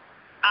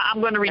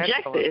going to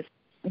reject this.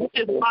 Which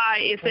is why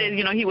it says,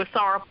 he was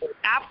sorrowful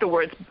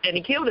afterwards and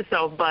he killed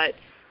himself. But,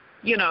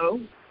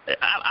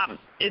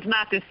 it's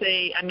not to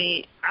say,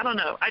 I don't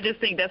know. I just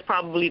think that's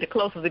probably the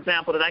closest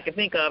example that I can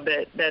think of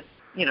that's,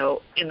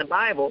 in the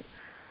Bible.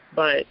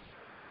 But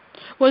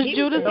was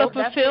Judas a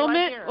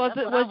fulfillment?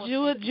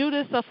 Was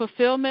Judas a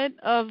fulfillment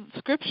of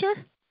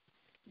Scripture?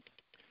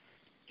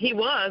 He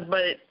was,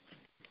 but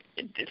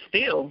it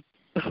still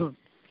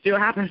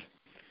happens.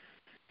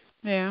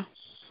 Yeah.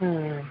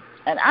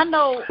 And I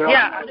know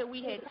that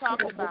we had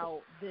talked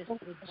about this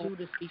with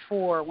Judas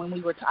before when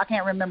we were. I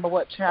can't remember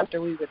what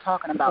chapter we were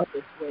talking about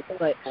this with,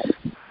 but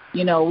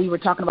we were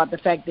talking about the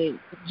fact that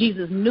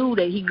Jesus knew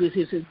that he was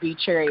his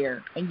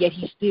betrayer, and yet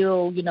he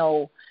still,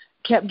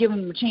 kept giving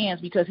him a chance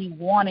because he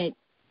wanted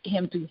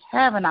him to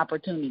have an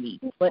opportunity.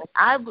 But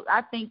I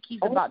think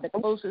he's about the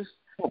closest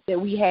that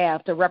we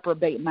have to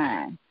reprobate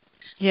mind.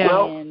 Yeah.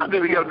 Well, I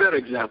think we got a better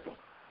example.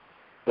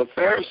 The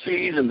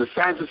Pharisees and the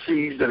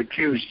Sadducees that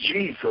accused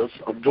Jesus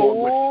of doing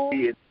what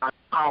he did by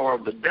the power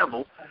of the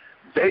devil,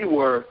 they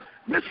were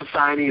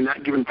missociety and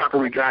not giving proper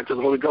regard to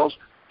the Holy Ghost.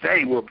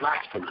 They were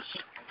blasphemous.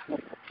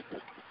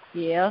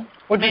 Yeah.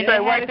 What you say?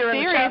 Right there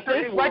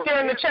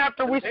in the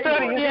chapter we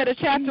studied. Yeah, the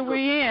chapter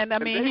we're in.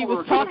 He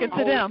was talking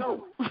to them.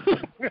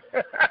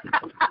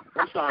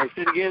 I'm sorry.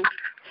 Say it again.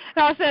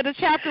 No, I said the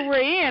chapter we're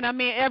in. I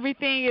mean,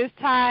 everything is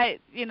tied.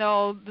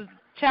 The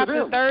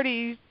chapter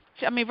 30.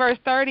 Verse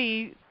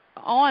 30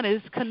 on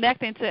is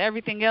connecting to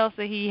everything else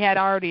that he had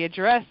already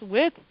addressed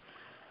with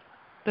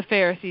the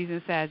Pharisees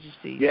and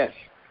Sadducees. Yes.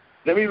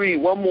 Let me read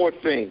one more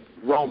thing.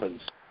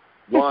 Romans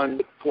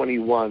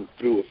 1:21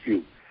 through a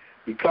few.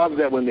 Because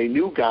that when they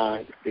knew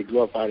God, they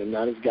glorified him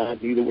not as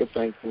God, neither were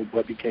thankful,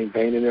 but became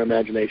vain in their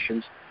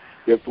imaginations.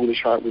 Their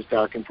foolish heart was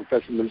darkened,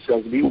 professing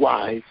themselves to be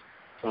wise.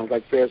 Sounds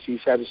like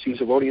Pharisees, Sadducees,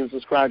 Herodians,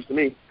 and scribes to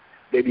me.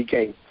 They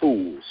became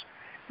fools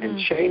and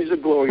changed the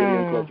glory of the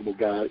incorruptible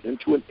God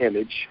into an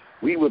image.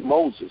 We with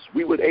Moses,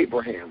 we with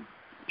Abraham,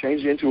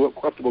 changed it into a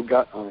corruptible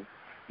God,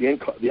 the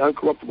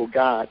uncorruptible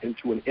God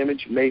into an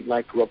image made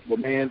like corruptible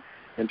man,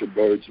 and to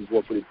birds and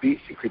four-footed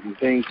beasts and creeping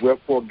things.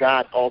 Wherefore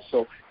God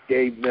also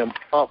gave them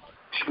up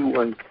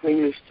to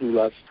uncleanness through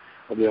lust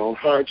of their own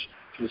hearts,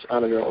 to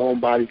dishonor their own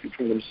bodies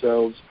between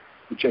themselves.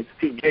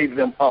 He gave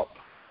them up.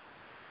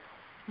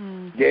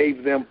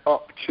 Gave them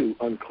up to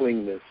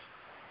uncleanness.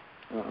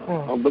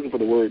 I'm looking for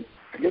the word.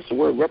 I guess the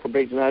word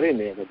reprobate's not in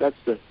there, but that's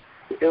the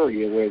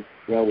area where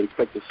I would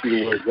expect to see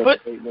the word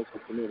reprobate. That's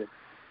a familiar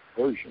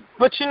version.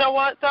 But you know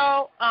what,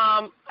 though?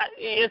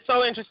 It's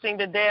so interesting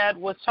that Dad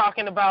was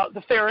talking about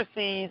the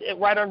Pharisees.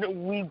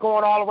 We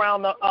going all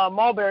around the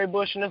mulberry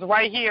bush, and it's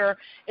right here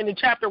in the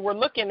chapter we're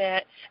looking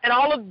at. And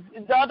all of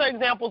the other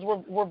examples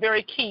were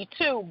very key,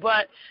 too.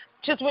 But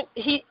just when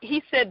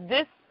he said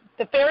this,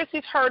 the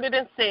Pharisees heard it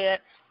and said,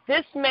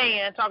 this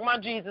man, talking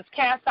about Jesus,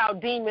 cast out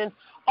demons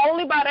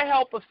only by the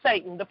help of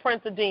Satan, the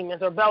prince of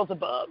demons, or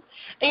Beelzebub.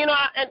 And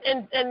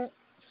and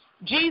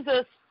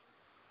Jesus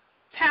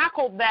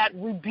tackled that,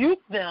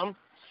 rebuked them,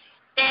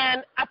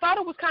 and I thought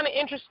it was kind of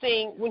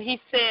interesting when he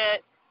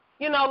said,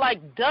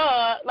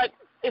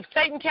 if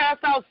Satan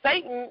casts out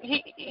Satan,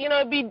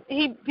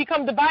 he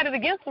become divided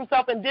against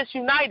himself and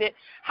disunited.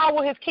 How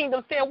will his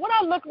kingdom stand? What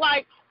I look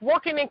like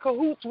working in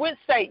cahoots with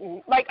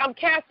Satan? Like I'm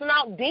casting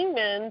out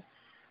demons,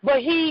 but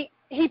he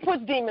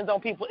puts demons on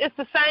people. It's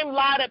the same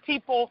lie that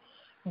people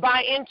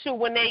buy into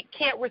when they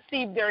can't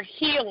receive their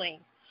healing.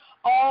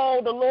 Oh,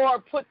 the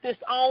Lord put this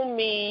on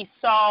me,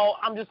 so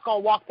I'm just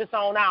going to walk this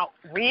on out.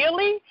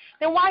 Really?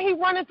 Then why he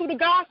running through the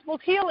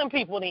Gospels healing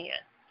people then?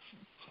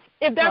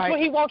 If that's what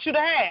he wants you to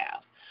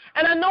have.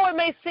 And I know it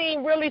may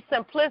seem really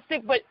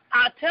simplistic, but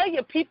I tell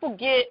you, people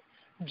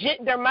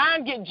their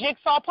mind get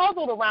jigsaw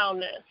puzzled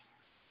around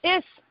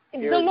this.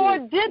 The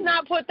Lord did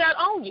not put that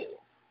on you.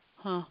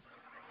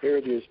 Here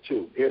it is,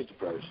 too. Here's the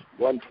verse,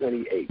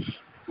 128,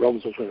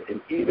 Romans 1:28.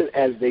 And even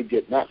as they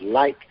did not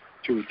like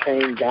to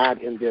retain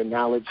God in their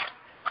knowledge,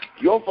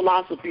 your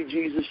philosophy,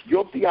 Jesus,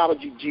 your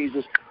theology,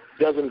 Jesus,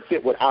 doesn't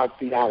fit with our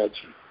theology.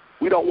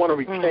 We don't want to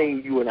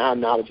retain you in our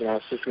knowledge and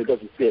our system. It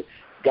doesn't fit.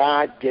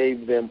 God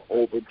gave them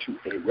over to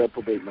a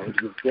reprobate mind,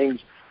 to things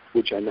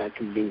which are not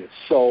convenient.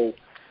 So,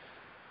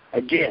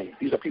 again,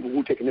 these are people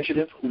who take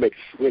initiative, who make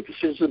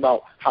decisions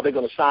about how they're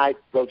going to side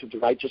relative to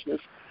righteousness.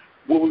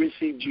 Will we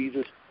receive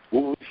Jesus?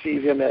 Will we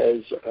receive him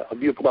as a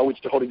vehicle by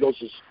which the Holy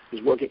Ghost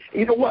is working? And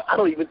you know what? I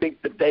don't even think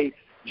that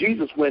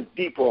Jesus went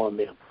deeper on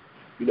them.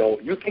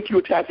 You think you're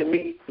attacking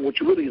me, and what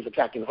you really is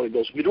attacking the Holy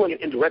Ghost. You're doing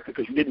it indirectly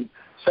because you didn't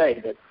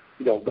say that,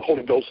 the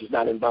Holy Ghost is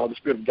not involved, the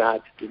Spirit of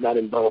God is not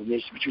involved in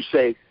this, but you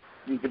say,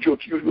 but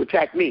you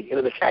attack me. And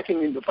in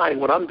attacking and defining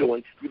what I'm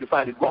doing, you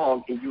define it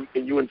wrong, and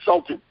you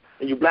insulted,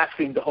 and you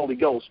blasphemed the Holy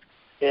Ghost.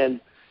 And,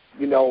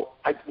 one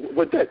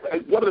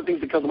of the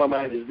things that comes to my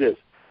mind is this.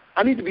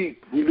 I need to be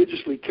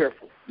religiously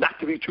careful, not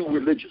to be too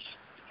religious.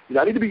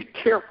 I need to be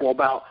careful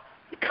about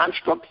the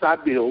constructs I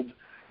build,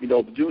 the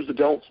do's, the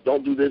don'ts,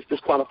 don't do this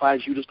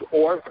qualifies you,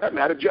 or for that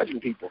matter, judging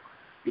people.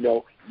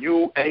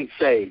 You ain't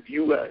saved.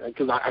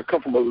 Because I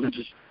come from a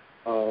religious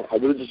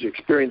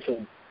experience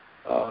in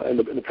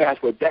the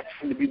past where that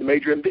seemed to be the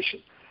major ambition,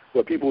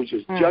 where people were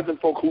just judging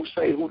folk who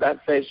say, who not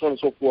say, so on and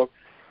so forth.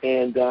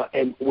 And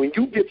when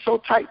you get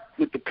so tight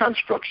with the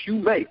constructs you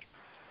make,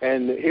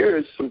 and here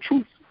is some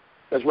truth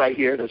that's right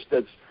here that's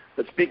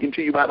speaking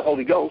to you by the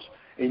Holy Ghost,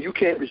 and you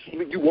can't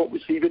receive it, you won't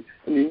receive it,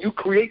 and then you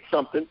create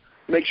something,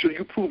 make sure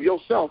you prove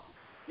yourself.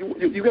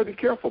 You got to be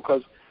careful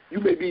because you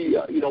may be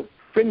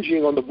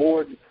fringing on the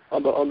board,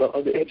 on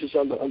the edges,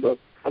 on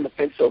the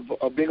fence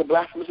of being a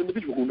blasphemous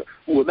individual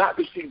who will not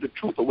receive the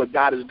truth of what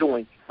God is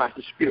doing by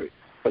His Spirit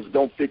because it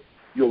don't fit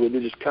your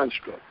religious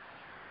construct.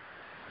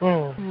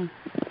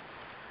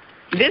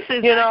 This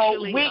is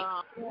actually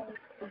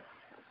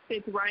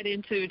fits right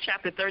into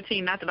chapter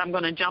 13. Not that I'm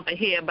going to jump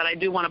ahead, but I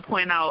do want to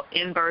point out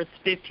in verse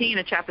 15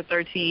 of chapter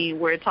 13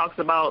 where it talks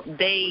about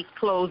they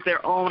closed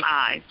their own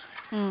eyes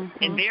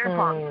in their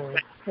hearts.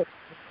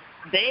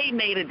 They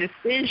made a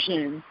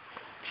decision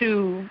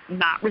to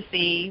not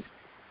receive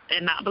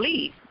and not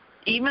believe,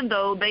 even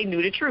though they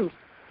knew the truth.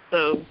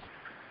 So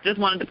just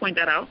wanted to point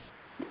that out.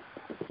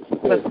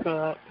 That's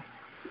good.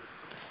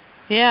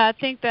 Yeah, I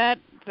think that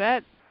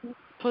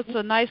puts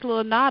a nice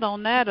little knot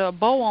on that, or a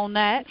bow on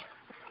that.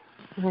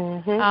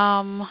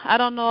 I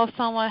don't know if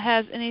someone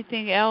has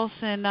anything else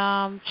in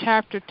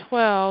chapter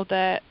 12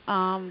 that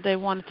they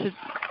wanted to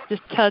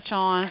just touch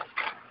on.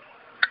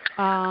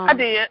 I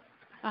did.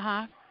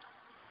 Uh-huh.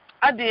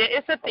 I did.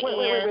 It's at the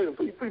end.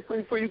 Wait.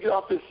 Before you get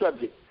off this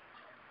subject,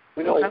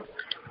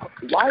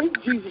 why did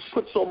Jesus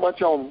put so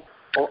much on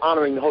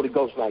honoring the Holy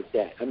Ghost like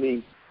that? I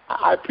mean,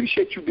 I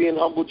appreciate you being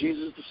humble,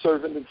 Jesus, the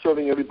servant, and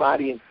serving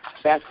everybody and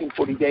fasting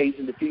 40 days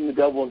and defeating the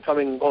devil and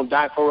coming and going to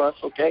die for us,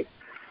 okay?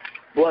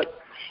 But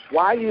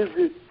why is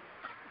it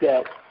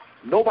that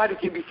nobody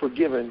can be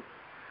forgiven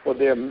for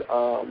their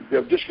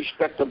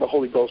disrespect of the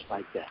Holy Ghost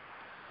like that?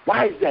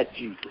 Why is that,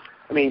 Jesus?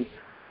 I mean,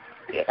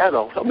 I don't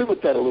know. Help me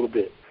with that a little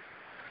bit.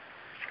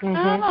 Mm-hmm.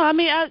 I don't know. I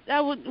mean, I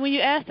would, when you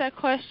asked that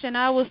question,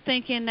 I was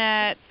thinking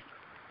that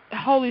the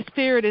Holy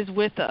Spirit is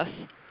with us.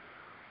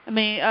 I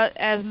mean,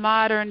 as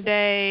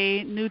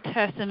modern-day New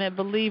Testament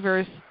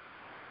believers,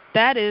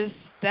 that is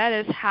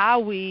how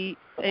we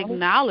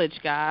acknowledge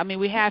God. I mean,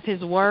 we have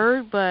His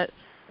Word, but,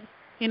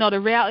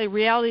 the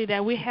reality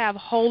that we have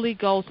Holy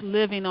Ghost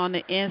living on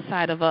the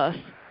inside of us,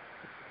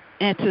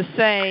 and to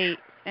say,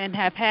 and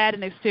have had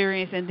an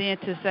experience, and then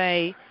to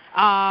say,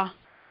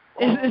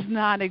 it's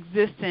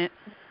non-existent,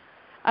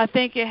 I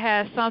think it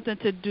has something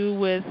to do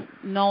with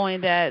knowing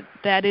that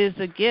is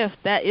a gift.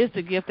 That is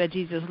the gift that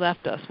Jesus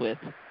left us with.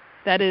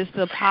 That is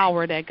the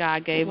power that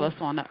God gave us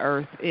on the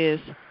earth, is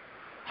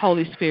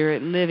Holy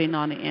Spirit living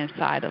on the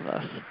inside of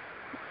us.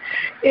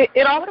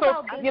 It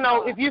also,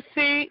 if you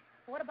see...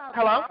 What about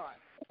Hello?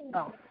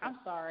 Oh, I'm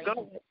sorry.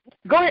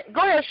 Go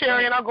ahead,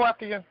 Sherry, and I'll go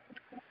after you.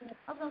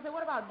 I was going to say,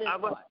 what about this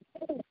part?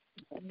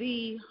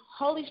 The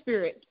Holy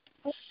Spirit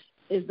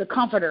is the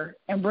comforter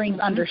and brings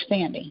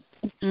understanding.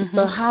 Mm-hmm.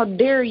 So how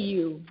dare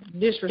you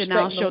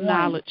disrespect the one,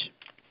 knowledge.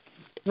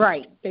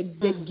 Right,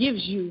 that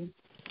gives you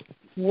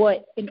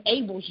what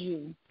enables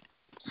you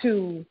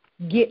to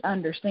get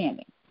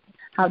understanding.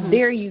 How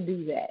dare you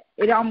do that?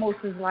 It almost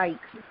is like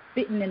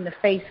spitting in the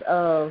face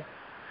of,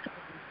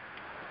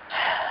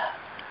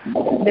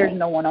 there's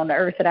no one on the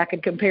earth that I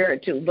could compare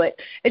it to, but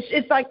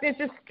it's like it's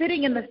just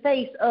spitting in the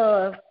face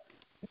of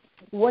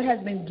what has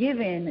been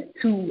given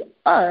to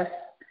us,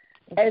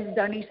 as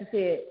Darnisha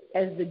said,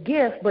 as the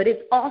gift, but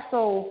it's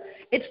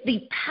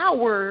the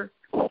power,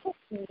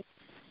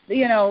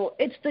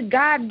 it's the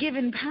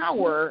God-given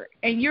power,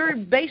 and you're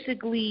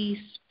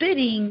basically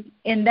spitting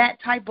in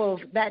that type of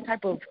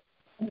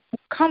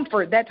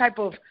comfort, that type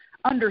of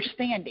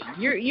understanding.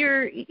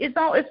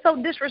 It's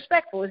so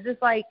disrespectful. It's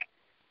just like,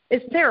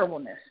 it's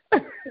terribleness.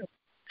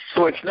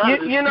 So it's not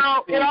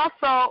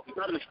it's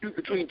not a dispute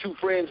between two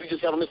friends who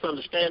just have a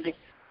misunderstanding.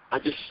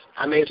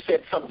 I may have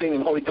said something in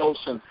the Holy Ghost,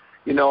 and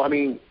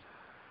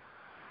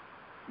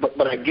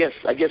but I guess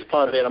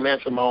part of that, I'm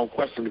answering my own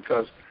question,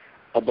 because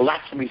a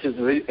blasphemy says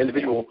the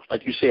individual,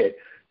 like you said,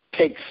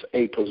 takes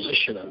a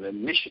position, an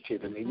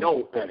initiative, and they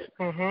know better,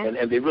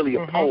 and they really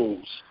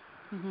oppose.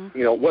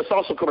 Mm-hmm. What's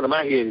also coming to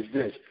my head is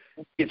this: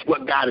 it's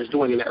what God is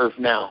doing in the earth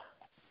now.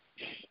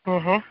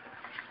 Mm-hmm.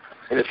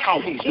 And it's how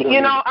He's doing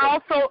it.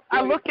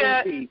 I look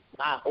at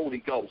my Holy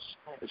Ghost,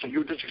 and so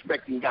you're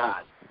disrespecting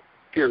God.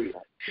 Period.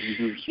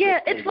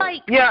 It's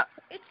like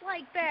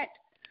that.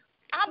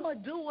 I'm going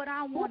to do what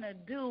I want to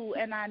do,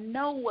 and I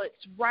know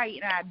what's right,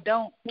 and I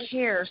don't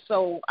care,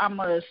 so I'm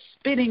going to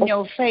spit in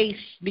your face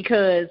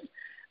because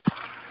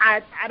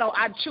I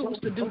choose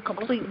to do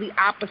completely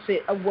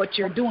opposite of what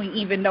you're doing,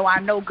 even though I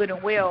know good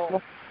and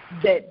well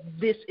that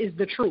this is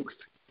the truth.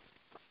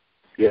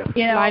 Yeah.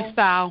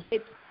 Lifestyle.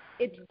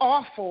 It's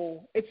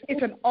awful.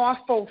 It's an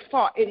awful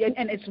thought,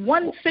 and it's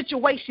one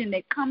situation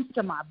that comes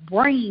to my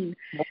brain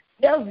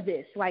of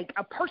this, like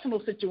a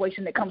personal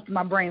situation that comes to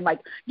my brain. Like,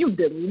 you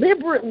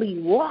deliberately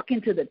walk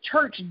into the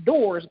church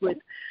doors with,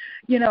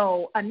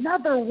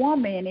 another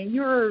woman, and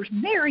you're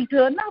married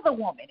to another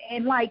woman,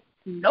 and like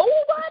nobody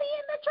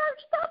in the church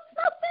does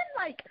nothing.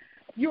 Like,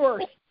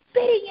 you're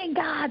spitting in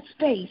God's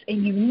face,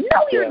 and you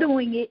know you're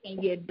doing it,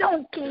 and you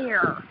don't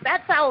care.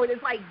 That's how it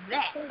is, like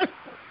that.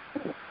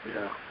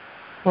 Yeah.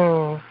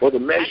 Well, the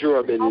measure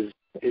of it is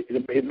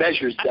it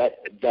measures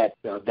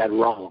that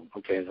wrong.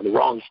 Okay, on the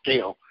wrong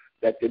scale.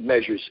 That it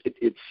measures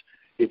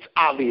it's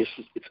obvious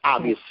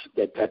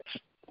that's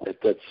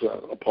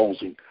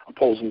opposing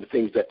the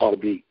things that ought to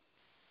be.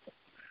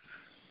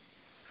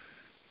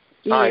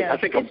 Yeah, all right, I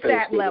think it's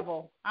that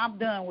level. I'm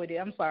done with it.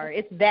 I'm sorry.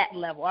 It's that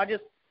level.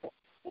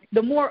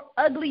 The more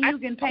ugly you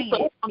can paint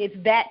it, it's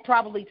that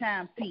probably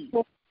times P.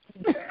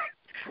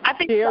 I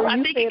think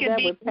it can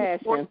be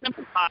more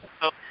simplified.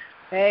 So.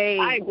 Hey,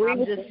 I agree.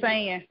 I'm just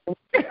saying.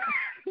 I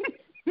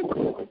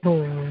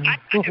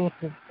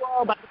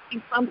but I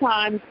think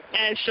sometimes,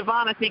 as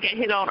Siobhan, I think I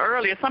hit on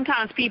earlier,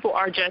 sometimes people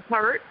are just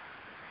hurt,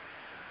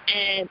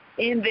 and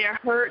in their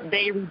hurt,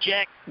 they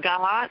reject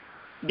God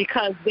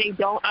because they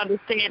don't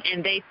understand,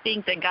 and they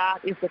think that God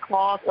is the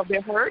cause of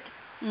their hurt.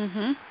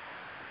 Mm-hmm.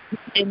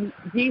 And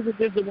Jesus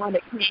is the one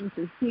that came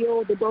to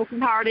heal the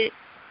brokenhearted.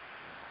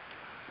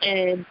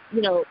 And,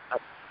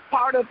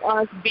 part of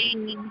us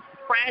being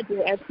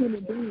fragile as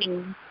human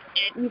beings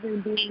and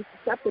even being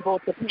susceptible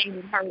to pain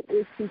and hurt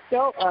is to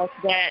show us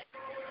that,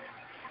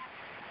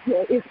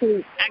 is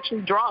to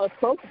actually draw us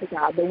closer to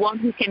God, the one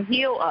who can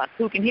heal us,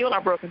 who can heal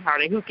our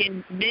brokenhearted, who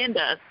can mend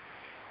us.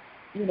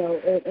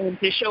 and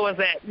to show us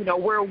that,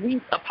 we're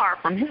weak apart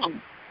from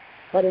him.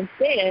 But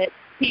instead,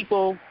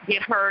 people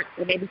get hurt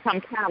and they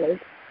become callous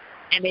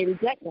and they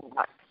reject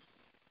God.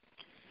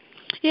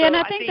 Yeah, so and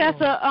I think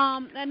that's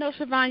I know,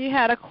 Siobhan, you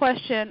had a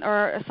question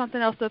or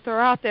something else to throw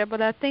out there,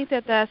 but I think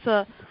that's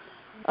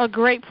a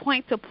great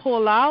point to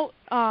pull out,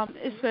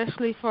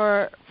 especially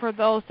for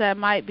those that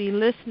might be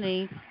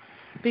listening,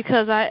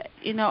 because I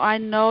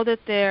know that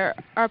there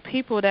are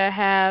people that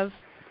have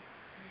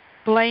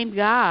blamed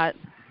God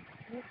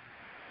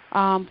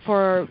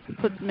for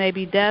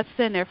maybe deaths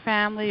in their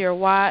family, or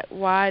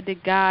why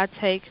did God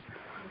take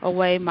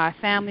away my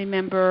family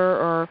member,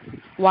 or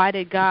why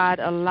did God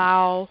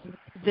allow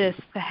this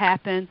to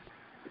happen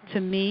to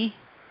me?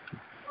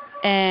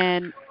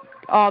 And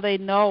all they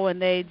know,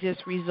 and they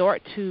just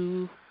resort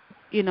to,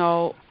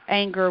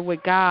 anger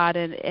with God.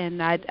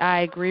 And I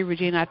agree,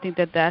 Regina. I think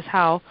that's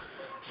how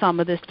some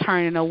of this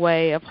turning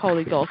away of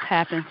Holy Ghost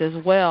happens as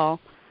well.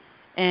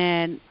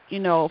 And,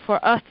 for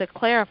us to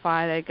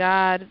clarify that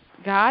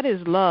God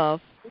is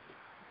love,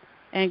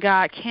 and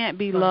God can't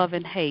be love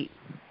and hate.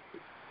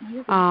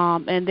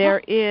 And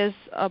there is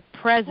a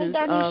presence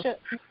of...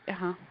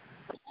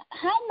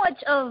 How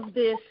much of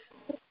this,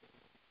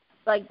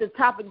 like the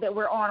topic that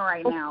we're on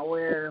right now,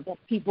 where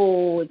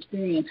people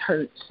experience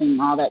hurts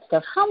and all that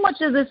stuff, how much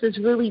of this is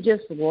really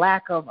just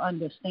lack of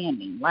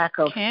understanding, lack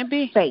of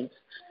faith,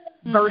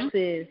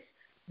 versus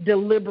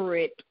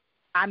deliberate,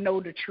 I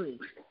know the truth?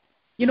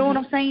 You know what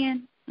I'm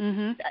saying?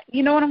 Mm-hmm.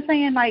 You know what I'm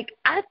saying? Like,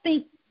 I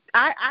think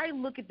I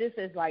look at this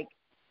as like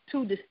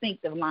two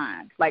distinctive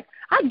lines. Like,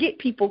 I get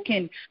people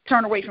can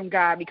turn away from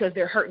God because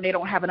they're hurt and they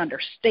don't have an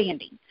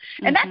understanding.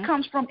 And that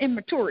comes from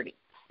immaturity.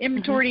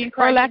 Immaturity in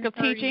Christ. Or lack of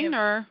teaching,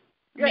 or...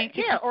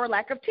 Yeah, or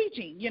lack of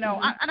teaching,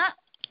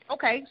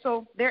 okay,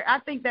 so I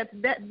think that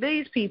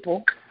these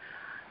people,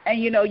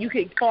 and you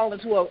could fall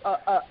into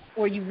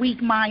or you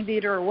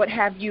weak-minded or what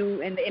have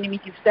you, and the enemy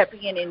can step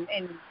in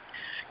and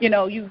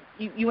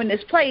you in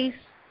this place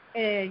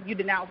and you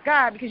denounce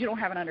God because you don't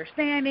have an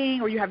understanding,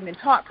 or you haven't been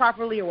taught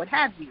properly, or what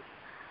have you.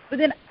 But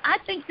then I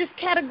think this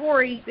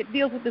category that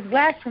deals with this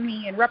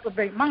blasphemy and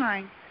reprobate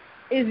mind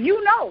is there's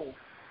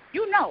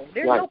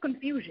no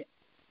confusion.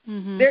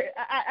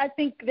 I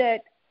think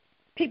that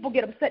people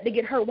get upset, they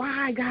get hurt.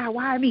 Why, God?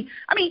 Why me?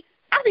 I mean,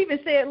 I've even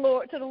said,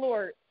 to the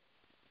Lord,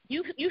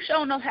 you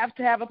sure enough have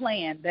to have a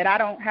plan that I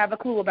don't have a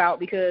clue about,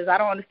 because I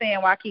don't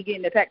understand why I keep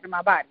getting attacked in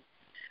my body.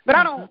 But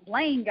I don't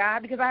blame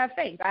God, because I have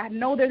faith. I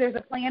know that there's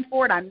a plan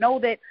for it. I know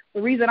that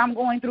the reason I'm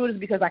going through it is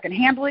because I can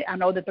handle it. I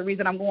know that the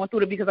reason I'm going through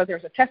it is because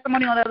there's a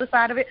testimony on the other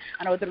side of it.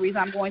 I know that the reason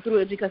I'm going through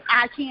it is because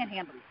I can't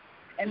handle it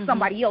and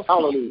somebody else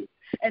can.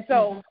 And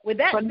so with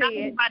that said, not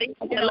everybody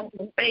has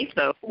faith,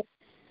 though.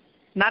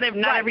 Not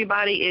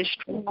everybody is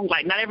strong.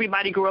 Like, not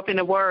everybody grew up in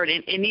the Word,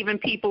 and even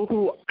people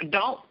who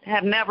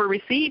have never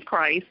received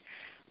Christ,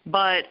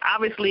 but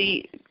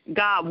obviously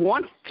God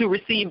wants to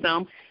receive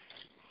them,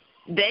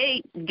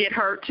 they get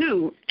hurt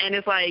too. And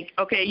it's like,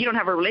 okay, you don't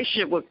have a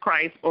relationship with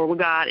Christ or with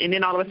God, and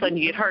then all of a sudden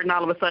you get hurt, and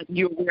all of a sudden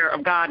you're aware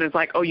of God, and it's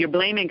like, oh, you're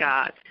blaming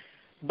God.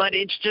 But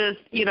it's just,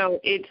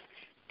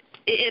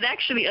 it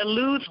actually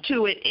alludes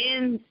to it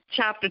in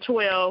chapter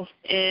 12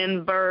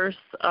 in verse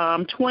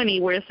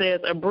 20, where it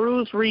says, a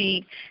bruised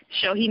reed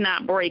shall he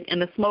not break,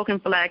 and the smoking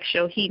flax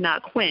shall he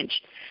not quench.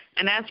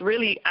 And that's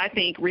really, I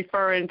think,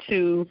 referring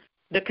to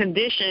the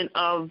condition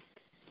of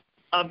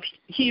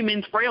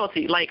human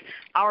frailty, like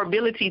our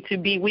ability to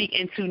be weak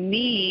and to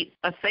need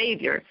a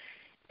Savior.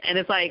 And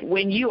it's like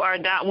when you are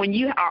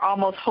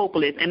almost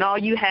hopeless, and all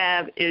you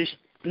have is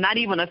not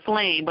even a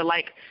flame, but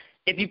like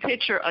if you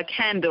picture a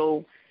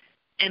candle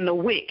and the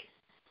wick,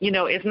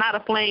 it's not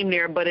a flame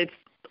there, but it's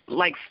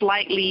like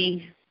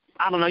slightly,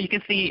 I don't know, you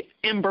can see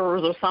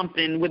embers or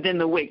something within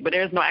the wick, but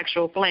there's no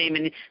actual flame,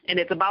 and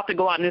it's about to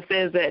go out, and it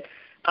says that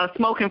a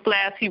smoking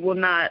flask he will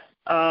not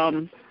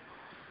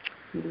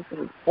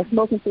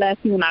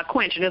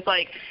quench. And it's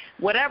like,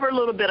 whatever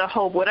little bit of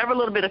hope, whatever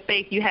little bit of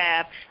faith you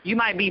have, you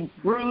might be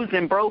bruised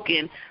and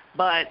broken,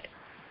 but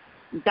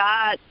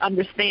God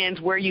understands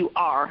where you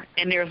are,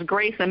 and there's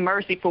grace and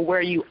mercy for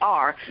where you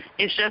are.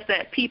 It's just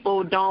that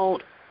people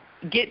don't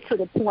get to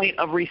the point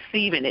of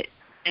receiving it.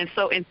 And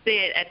so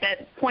instead, at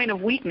that point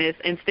of weakness,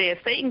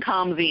 Satan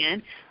comes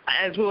in,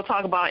 as we'll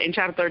talk about in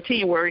chapter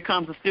 13, where he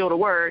comes to steal the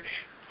word.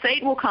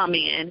 Satan will come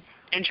in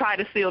and try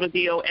to seal the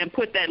deal and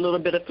put that little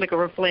bit of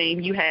flicker of flame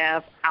you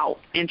have out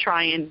and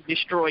try and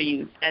destroy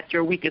you at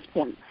your weakest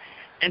point.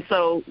 And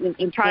so,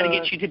 and try to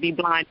get you to be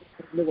blind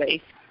in the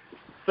way.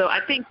 So I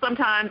think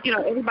sometimes,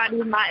 everybody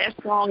is not as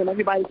strong, and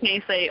everybody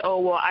can't say, oh,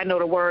 well, I know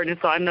the word, and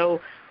so I know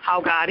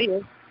how God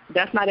is.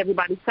 That's not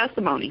everybody's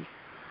testimony.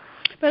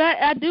 But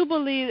I do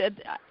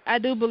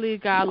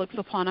believe God looks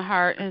upon a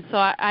heart, and so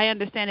I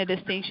understand the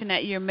distinction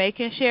that you're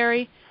making,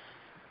 Sherry.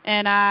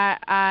 And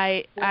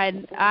I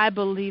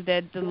believe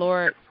that the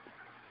Lord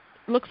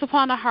looks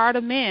upon the heart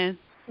of men,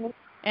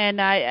 and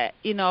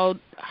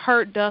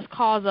hurt does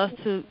cause us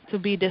to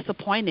be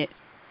disappointed.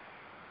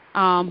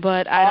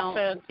 But I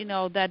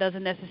don't, that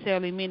doesn't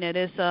necessarily mean that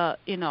it's a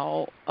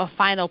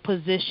final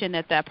position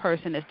that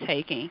person is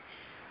taking.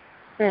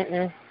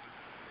 Mm-mm.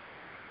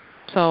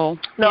 So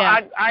no, yeah.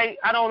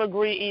 I don't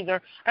agree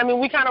either. I mean,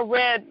 we kind of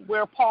read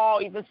where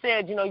Paul even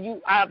said,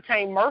 I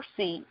obtained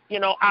mercy.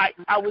 I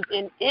was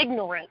in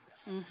ignorance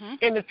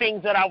in the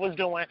things that I was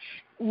doing,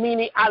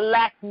 meaning I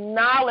lacked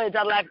knowledge,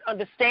 I lacked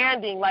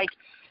understanding.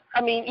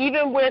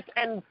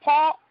 And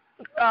Paul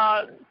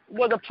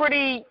was a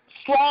pretty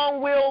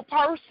strong-willed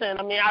person.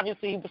 I mean,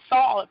 obviously he was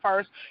Saul at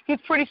first. He's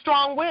pretty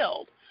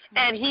strong-willed.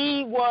 And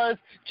he was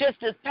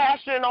just as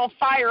passionate and on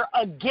fire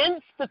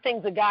against the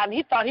things of God, and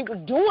he thought he was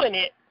doing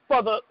it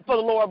for the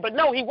Lord, but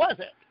no, he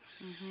wasn't.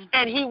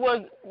 And he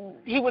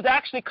was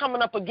actually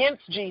coming up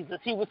against Jesus.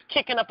 He was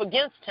kicking up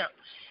against him.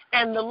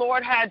 And the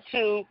Lord had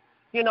to,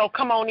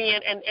 come on in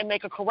and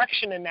make a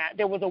correction in that.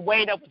 There was a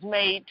way that was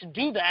made to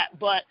do that,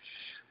 but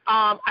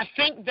I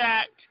think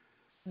that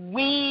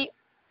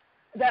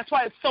that's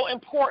why it's so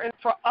important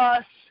for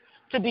us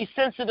to be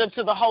sensitive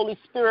to the Holy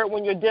Spirit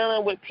when you're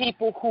dealing with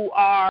people who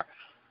are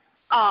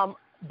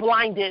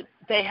blinded.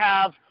 They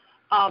have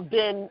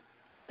been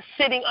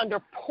sitting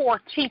under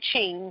poor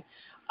teaching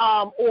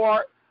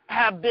or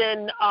have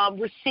been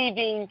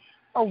receiving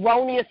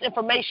erroneous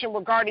information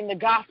regarding the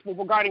gospel,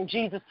 regarding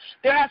Jesus.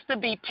 There has to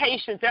be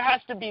patience. There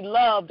has to be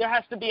love. There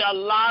has to be a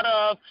lot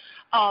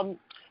of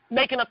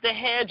making up the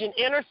hedge and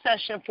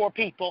intercession for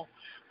people.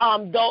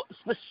 Though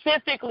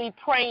specifically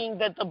praying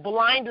that the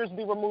blinders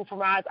be removed from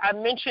our eyes. I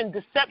mentioned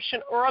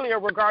deception earlier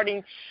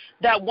regarding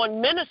that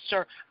one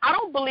minister. I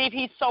don't believe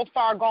he's so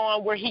far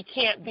gone where he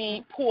can't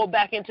be pulled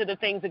back into the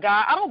things of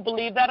God. I don't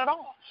believe that at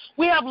all.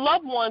 We have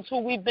loved ones who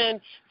we've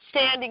been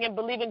standing and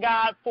believing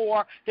God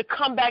for to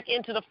come back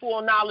into the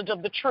full knowledge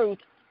of the truth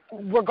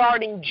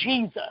regarding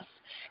Jesus.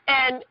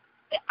 And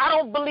I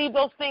don't believe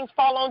those things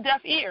fall on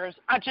deaf ears.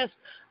 I just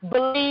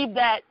believe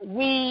that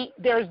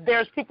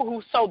there's people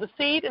who sow the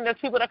seed and there's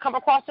people that come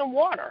across in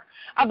water.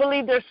 I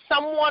believe there's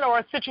someone or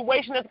a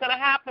situation that's going to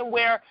happen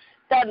where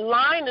that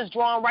line is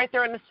drawn right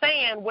there in the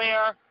sand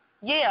where,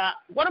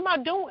 what am I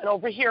doing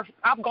over here?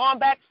 I've gone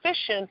back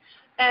fishing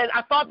and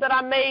I thought that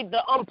I made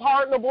the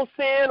unpardonable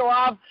sin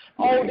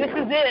or this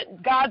is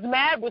it. God's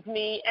mad with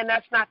me, and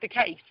that's not the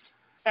case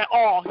at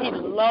all. He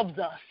loves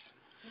us.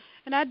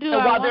 And I do.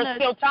 There's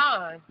still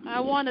time. I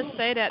want to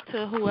say that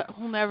to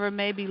whomever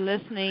may be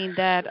listening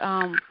that,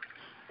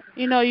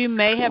 you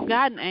may have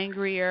gotten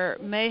angry or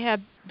may have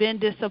been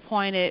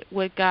disappointed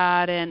with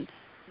God and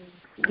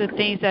the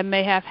things that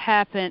may have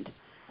happened,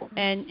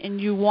 and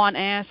you want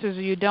answers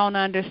or you don't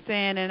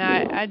understand. And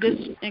I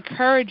just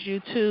encourage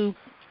you to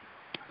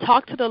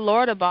talk to the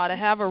Lord about it.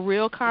 Have a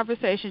real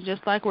conversation,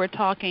 just like we're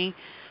talking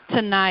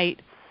tonight.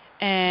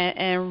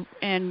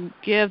 And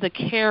give the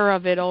care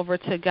of it over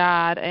to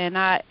God. And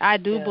I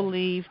do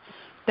believe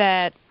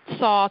that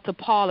Saul to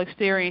Paul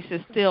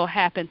experiences still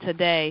happen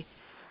today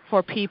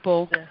for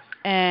people. Yeah.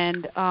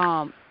 And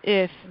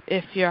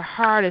if your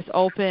heart is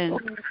open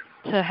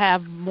to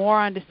have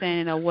more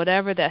understanding of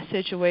whatever that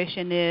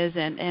situation is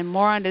and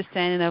more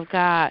understanding of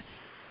God,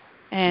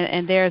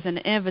 and there's an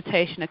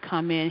invitation to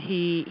come in,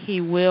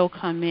 he will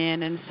come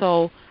in. And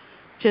so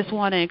just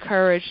want to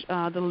encourage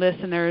the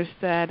listeners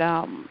that,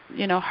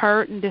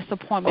 hurt and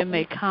disappointment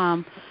may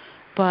come,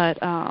 but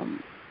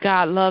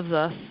God loves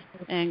us,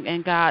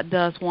 and God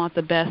does want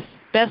the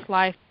best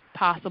life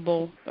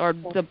possible, or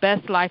the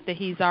best life that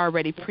he's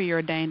already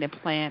preordained and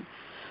planned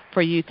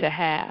for you to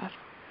have.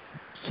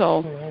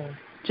 So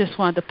just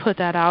wanted to put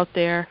that out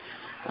there.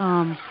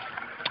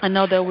 I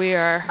know that we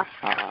are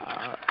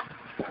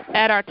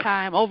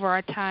over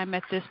our time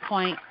at this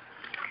point.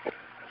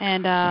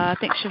 And I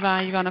think,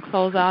 Siobhan, you're going to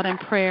close out in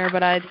prayer.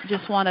 But I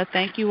just want to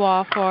thank you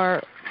all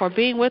for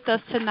being with us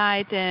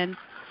tonight. And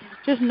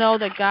just know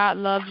that God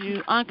loves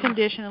you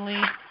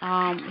unconditionally.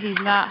 He's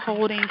not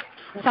holding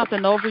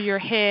something over your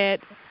head.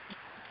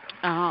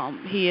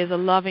 He is a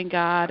loving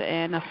God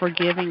and a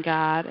forgiving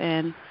God.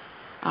 And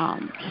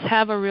just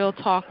have a real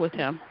talk with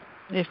him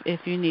if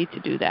you need to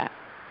do that.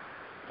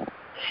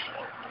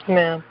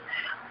 Amen.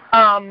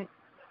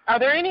 Are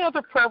there any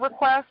other prayer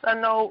requests? I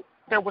know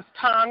there was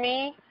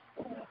Tommy.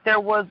 There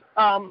was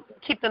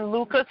keeping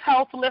Luca's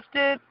health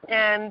lifted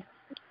and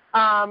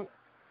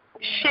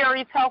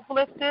Sherry's health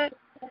lifted.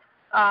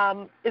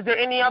 Are there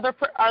any other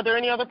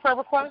prayer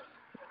requests?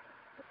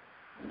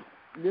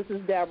 This is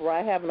Deborah.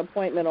 I have an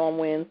appointment on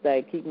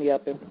Wednesday. Keep me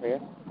up in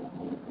prayer.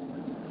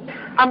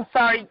 I'm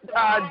sorry,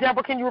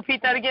 Deborah, can you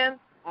repeat that again?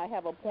 I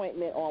have an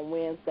appointment on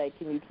Wednesday.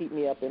 Can you keep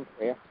me up in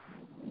prayer?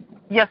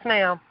 Yes,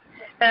 ma'am.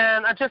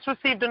 And I just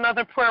received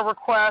another prayer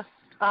request.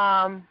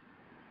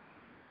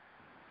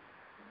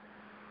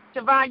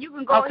 Siobhan, you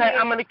can go ahead.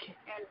 Okay,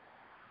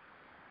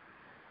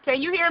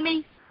 can you hear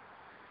me?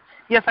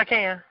 Yes, I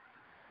can.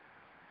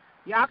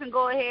 Y'all can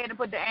go ahead and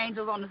put the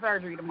angels on the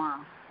surgery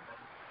tomorrow.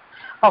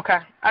 Okay.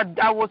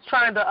 I was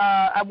trying to,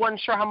 I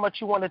wasn't sure how much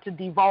you wanted to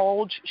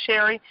divulge,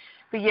 Sherry.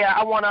 But, yeah,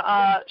 I want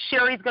to,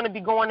 Sherry's going to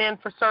be going in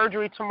for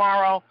surgery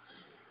tomorrow.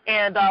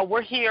 And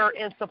we're here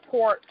in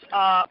support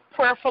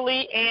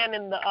prayerfully and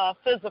in the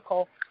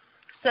physical.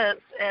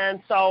 sense.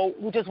 And so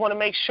we just want to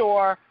make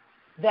sure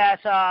that,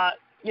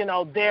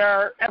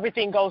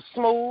 everything goes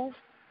smooth.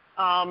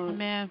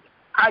 Amen.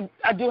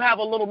 I do have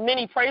a little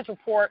mini praise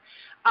report.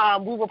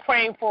 We were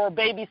praying for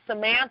baby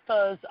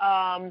Samantha's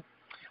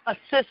a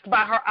cyst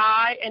by her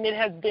eye, and it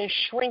has been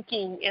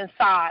shrinking in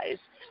size.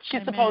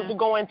 She's supposed to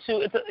go into,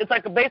 it's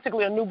like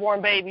basically a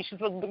newborn baby. She's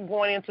supposed to be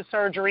going into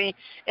surgery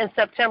in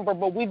September,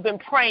 but we've been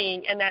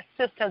praying, and that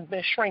cyst has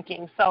been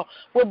shrinking. So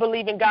we're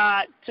believing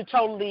God to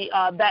totally,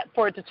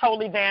 for it to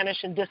totally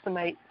vanish and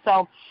decimate.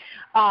 So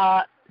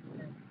I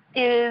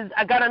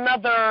got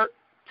another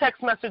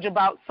text message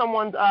about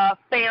someone's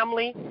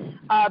family.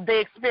 They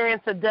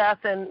experienced a death,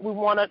 and we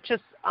want to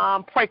just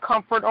pray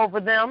comfort over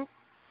them.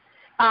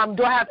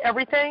 Do I have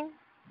everything?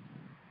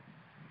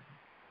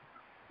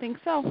 I think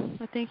so.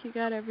 I think you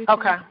got everything.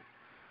 Okay.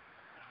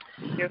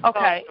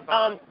 Okay.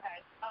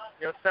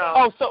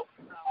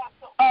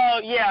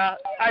 Yeah.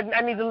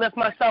 I need to lift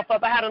myself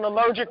up. I had an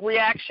allergic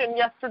reaction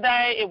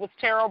yesterday. It was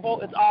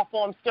terrible. It's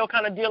awful. I'm still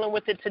kind of dealing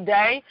with it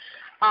today.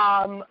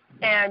 And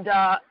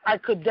I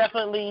could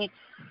definitely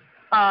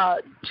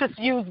just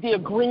use the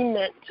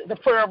agreement, the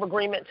prayer of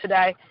agreement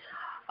today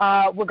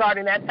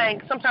regarding that.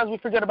 Thanks. Sometimes we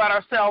forget about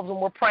ourselves when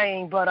we're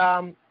praying, but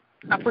I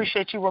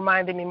appreciate you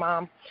reminding me,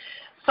 Mom.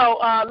 So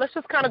let's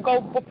just kind of go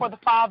before the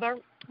Father.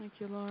 Thank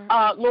you,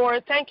 Lord.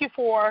 Lord, thank you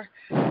for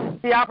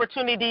the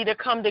opportunity to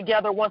come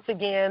together once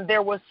again.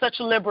 There was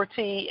such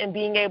liberty in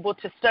being able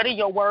to study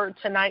your word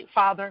tonight,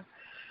 Father.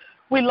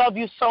 We love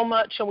you so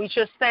much, and we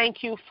just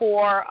thank you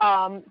for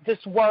this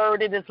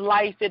word. It is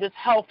life. It is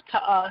health to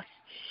us.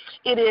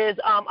 It is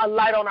a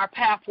light on our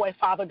pathway,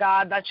 Father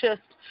God. I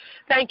just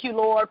thank you,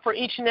 Lord, for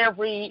each and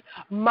every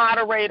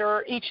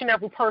moderator, each and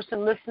every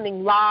person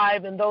listening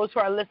live, and those who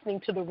are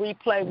listening to the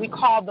replay. We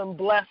call them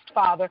blessed,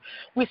 Father.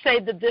 We say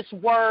that this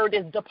word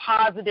is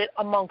deposited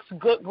amongst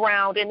good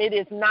ground, and it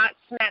is not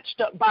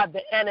snatched up by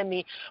the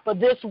enemy. But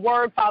this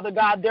word, Father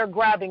God, they're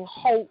grabbing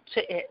hold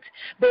to it.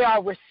 They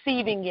are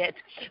receiving it.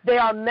 They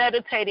are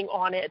meditating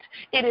on it.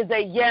 It is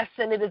a yes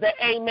and it is an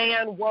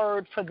amen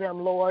word for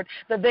them, Lord,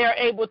 that they are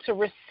able to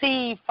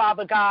receive,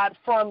 Father God,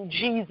 from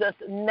Jesus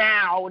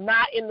now,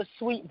 not in the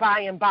sweet by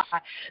and by,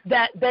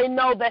 that they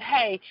know that,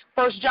 hey,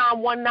 1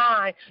 John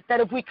 1:9, that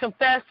if we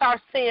confess our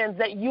sins,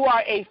 that you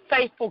are a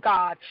faithful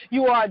God,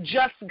 you are a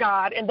just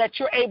God, and that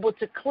you're able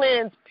to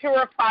cleanse,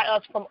 purify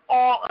us from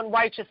all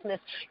unrighteousness.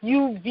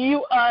 You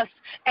view us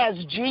as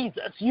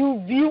Jesus.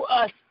 You view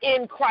us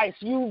in Christ.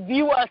 You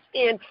view us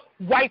in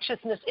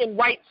righteousness, in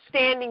right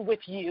standing with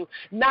you,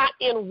 not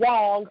in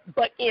wrong,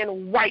 but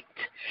in right.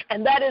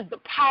 And that is the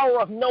power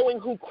of knowing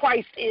who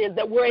Christ is,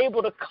 that we're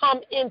able to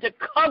come into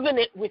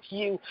covenant with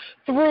you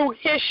through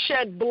his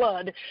shed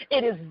blood.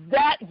 It is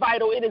that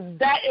vital. It is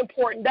that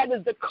important. That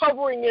is the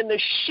covering and the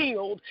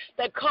shield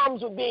that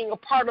comes with being a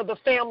part of the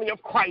family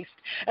of Christ.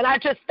 And I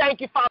just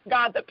thank you, Father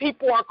God, that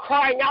people are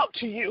crying out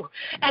to you.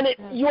 And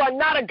you are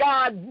not a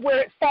God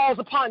where it falls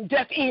upon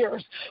deaf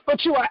ears,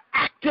 but you are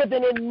active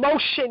and in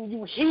motion.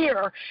 You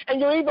hear, and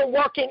you're even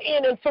working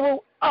in and through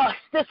us,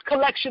 this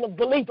collection of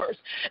believers.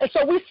 And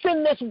so we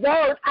send this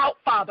word out,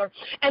 Father,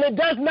 and it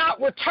does not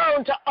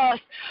return to us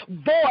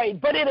void,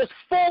 but it is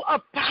full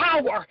of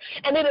power,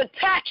 and it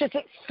attaches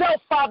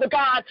itself, Father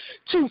God,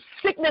 to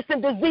sickness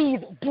and disease,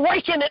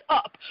 breaking it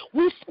up.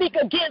 We speak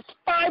against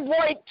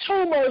fibroid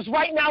tumors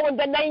right now in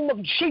the name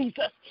of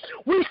Jesus.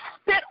 We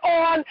spit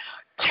on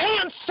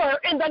cancer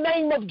in the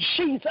name of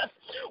Jesus.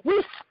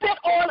 We spit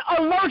on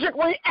allergic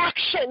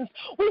reactions.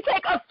 We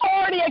take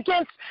authority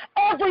against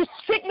every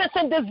sickness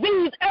and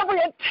disease, every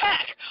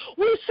attack.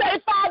 We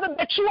say, Father,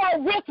 that you are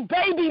with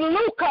baby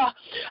Luca.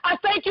 I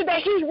thank you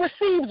that he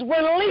receives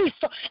release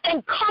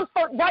and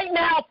comfort right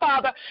now,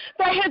 Father,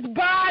 that his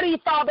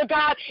body, Father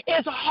God,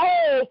 is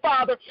whole,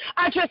 Father.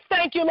 I just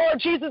thank you, Lord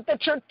Jesus,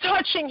 that you're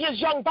touching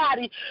his young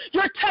body.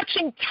 You're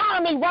touching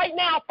Tommy right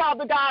now,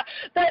 Father God,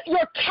 that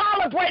you're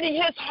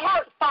calibrating his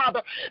heart,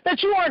 Father,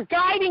 that you are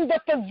guiding the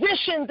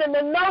physicians and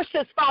the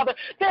nurses, Father.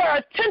 They are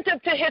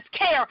attentive to his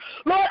care.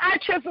 Lord, I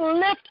just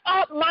lift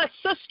up my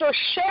sister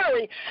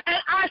Sherry, and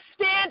I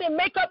stand and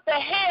make up the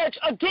hedge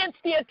against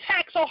the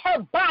attacks on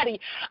her body.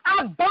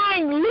 I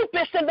bind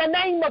lupus in the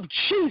name of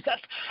Jesus.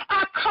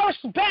 I curse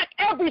back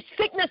every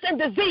sickness and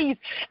disease.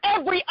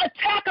 Every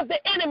attack of the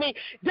enemy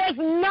does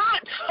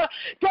not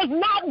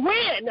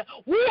win.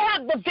 We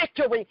have the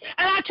victory.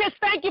 And I just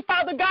thank you,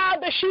 Father God,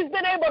 that she's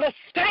been able to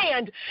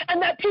stand, and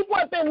that people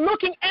have been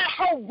looking at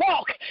her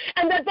walk,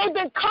 and that they've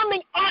been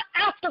coming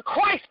after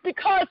Christ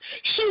because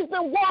she's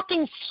been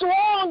walking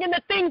strong, and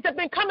the things that have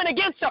been coming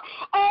against her.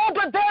 Oh,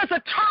 but there's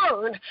a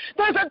turn.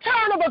 There's a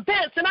turn of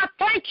events, and I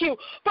thank you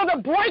for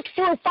the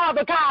breakthrough,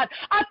 Father God.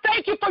 I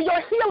thank you for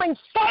your healing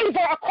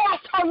favor across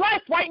her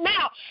life right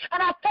now,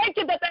 and I thank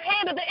you that the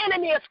hand of the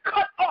enemy is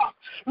cut off.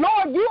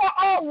 Lord, you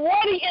are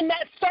already in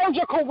that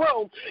surgical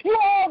room. You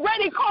are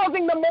already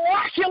causing the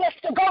miraculous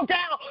to go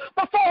down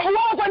before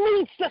whoever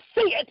needs to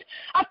see it.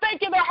 I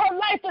thank you that her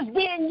life is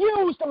being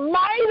used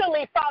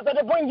mightily, Father,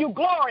 to bring you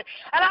glory.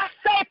 And I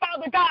say,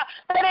 Father God,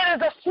 that it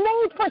is a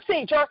smooth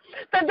procedure,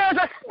 that there's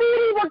a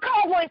speedy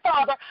recovery,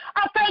 Father.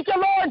 I thank you,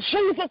 Lord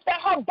Jesus,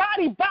 that her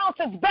body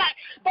bounces back,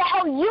 that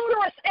her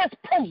uterus is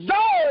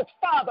preserved,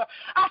 Father.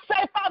 I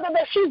say, Father,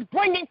 that she's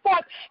bringing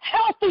forth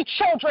healthy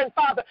children,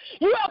 Father.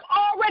 You have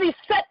already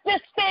set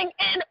this thing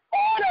in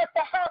order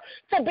for her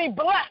to be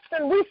blessed,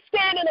 and we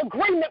stand in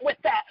agreement with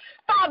that.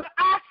 Father,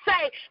 I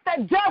say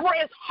that Deborah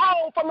is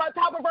whole from the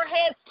top of her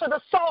head to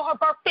the sole of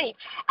her feet.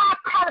 I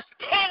curse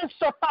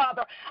cancer,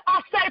 Father.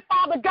 I say,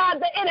 Father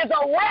God, that it is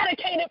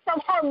eradicated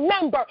from her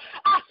member.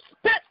 I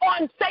spit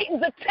on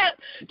Satan's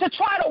attempt to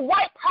try to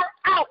wipe her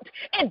out.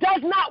 It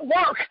does not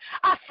work.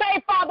 I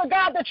say, Father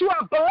God, that you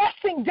are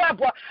blessing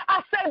Deborah.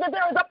 I say that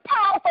there is a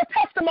powerful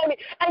testimony,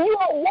 and you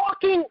are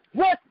walking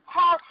with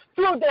her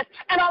through this.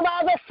 And on the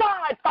other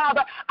side,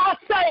 Father, I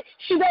say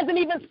she doesn't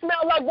even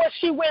smell like what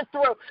she went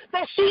through,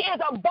 that she is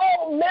a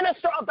bold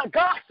minister of the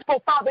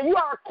gospel, Father. You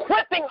are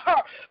equipping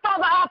her.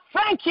 Father, I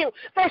thank you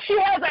that she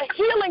has a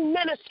healing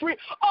ministry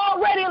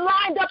already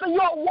lined up, and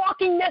you're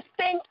walking this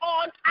thing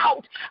on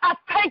out. I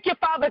thank you,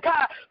 Father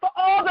God, for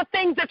all the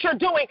things that you're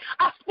doing.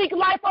 I speak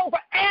life over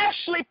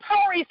Ashley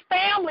Perry's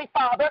family,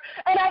 Father,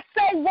 and I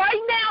say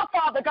right now,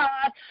 Father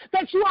God,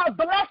 that you are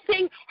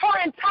blessing her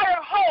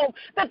entire home,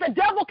 that the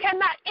devil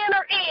cannot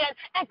enter in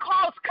and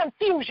cause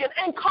confusion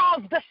and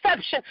cause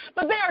deception,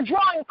 but they are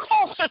drawing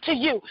closer to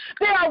you.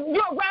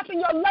 You're wrapping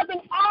your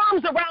loving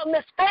arms around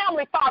this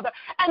family, Father,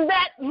 and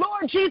that,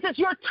 Lord Jesus,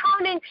 you're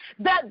turning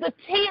the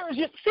tears,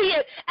 you see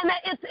it, and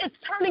that it's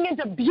turning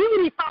into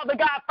beauty, Father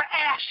God, for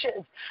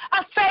ashes.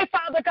 I say,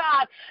 Father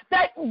God,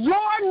 that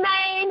your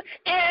name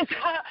is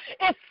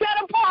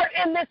set apart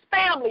in this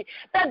family,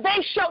 that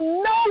they shall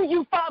know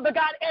you, Father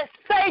God, as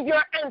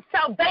Savior and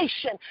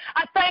salvation.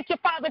 I thank you,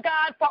 Father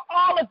God, for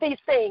all of these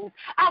things.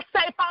 I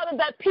say, Father,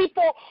 that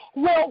people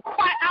will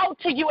cry out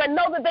to you and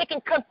know that they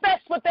can confess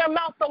with their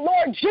mouth the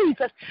Lord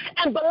Jesus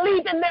and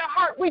believe in their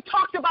heart. We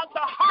talked about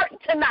the heart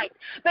tonight,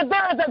 that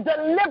there is a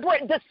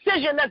deliberate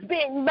decision that's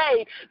being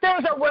made.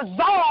 There's a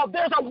resolve.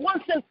 There's a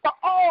once and for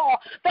all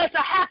that's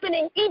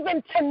happening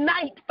even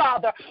tonight,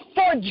 Father,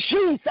 for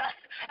Jesus.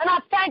 And I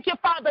thank you,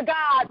 Father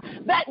God,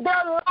 that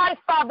their life,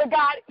 Father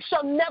God,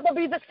 shall never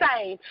be the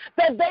same,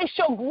 that they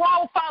shall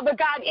grow, Father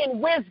God, in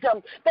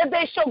wisdom, that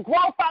they shall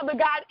grow, Father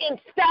God, in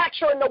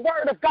stature in the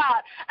Word of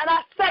God. And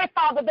I say,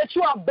 Father, that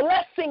you are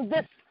blessing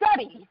this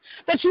study,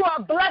 that you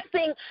are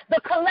blessing the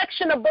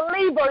collection of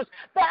believers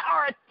that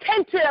are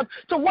attentive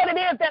to what it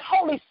is that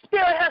Holy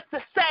Spirit has to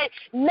say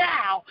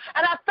now.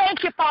 And I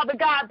thank you, Father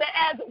God, that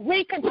as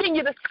we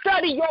continue to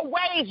study your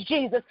ways,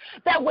 Jesus,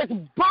 that with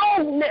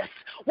boldness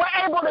we're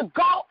able to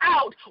go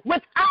out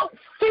without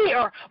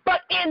fear,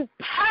 but in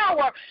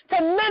power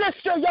to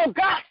minister your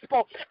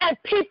gospel. And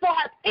people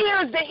have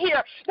ears to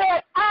hear, they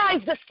have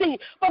eyes to see,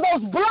 for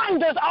those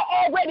blinders are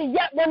already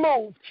yet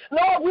removed.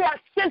 Lord, we are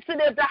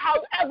sensitive to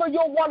however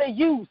you'll want to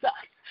use us.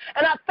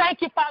 And I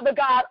thank you, Father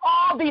God,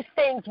 all these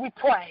things we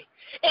pray.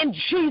 In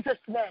Jesus'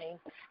 name,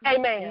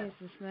 amen. In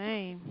Jesus'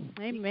 name,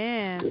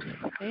 amen.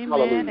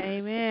 Amen,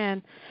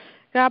 amen.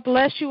 God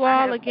bless you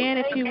all. Again,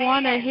 if you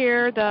want to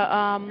hear the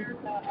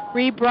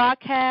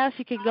rebroadcast,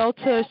 you can go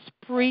to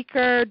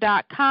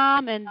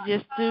Spreaker.com and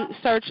just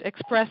search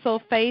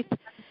Espresso Faith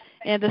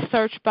in the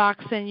search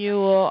box, and you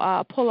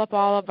will pull up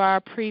all of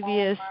our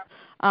previous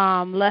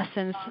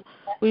lessons.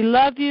 We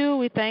love you.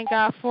 We thank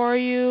God for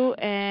you,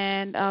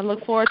 and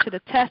look forward to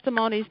the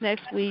testimonies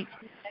next week.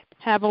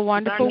 Have a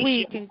wonderful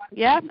week. And,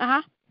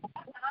 I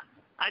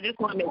just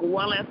want to make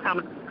one last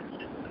comment.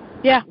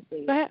 Yeah,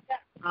 go ahead.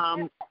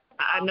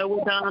 I know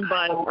we're done,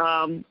 but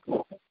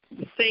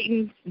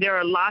Satan, there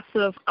are lots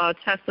of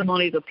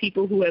testimonies of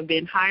people who have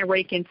been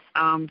high-ranking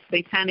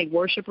satanic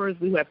worshipers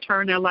who have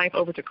turned their life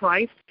over to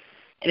Christ.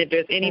 And if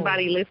there's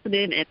anybody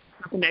listening and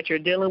something that you're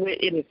dealing with,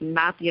 it is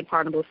not the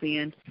unpardonable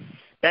sin.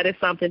 That is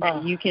something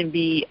that you can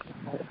be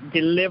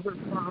delivered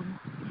from.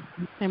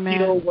 Amen. You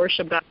don't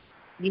worship God,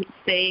 get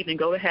saved, and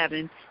go to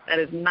heaven. That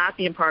is not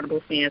the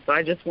unpardonable sin. So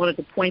I just wanted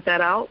to point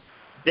that out.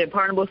 The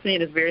unpardonable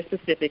sin is very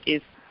specific.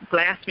 It's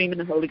blaspheming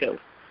the Holy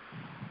Ghost.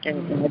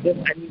 And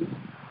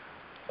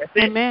that's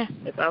it. Amen.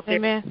 It's out there.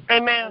 Amen.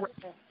 Amen.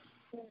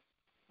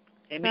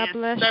 Amen. God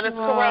bless that you is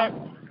all. correct.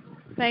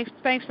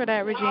 Thanks for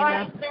that,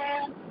 Regina.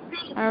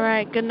 All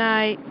right. Good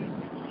night.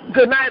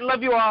 Good night.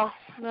 Love you all.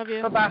 Love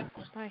you. Bye-bye.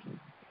 Bye.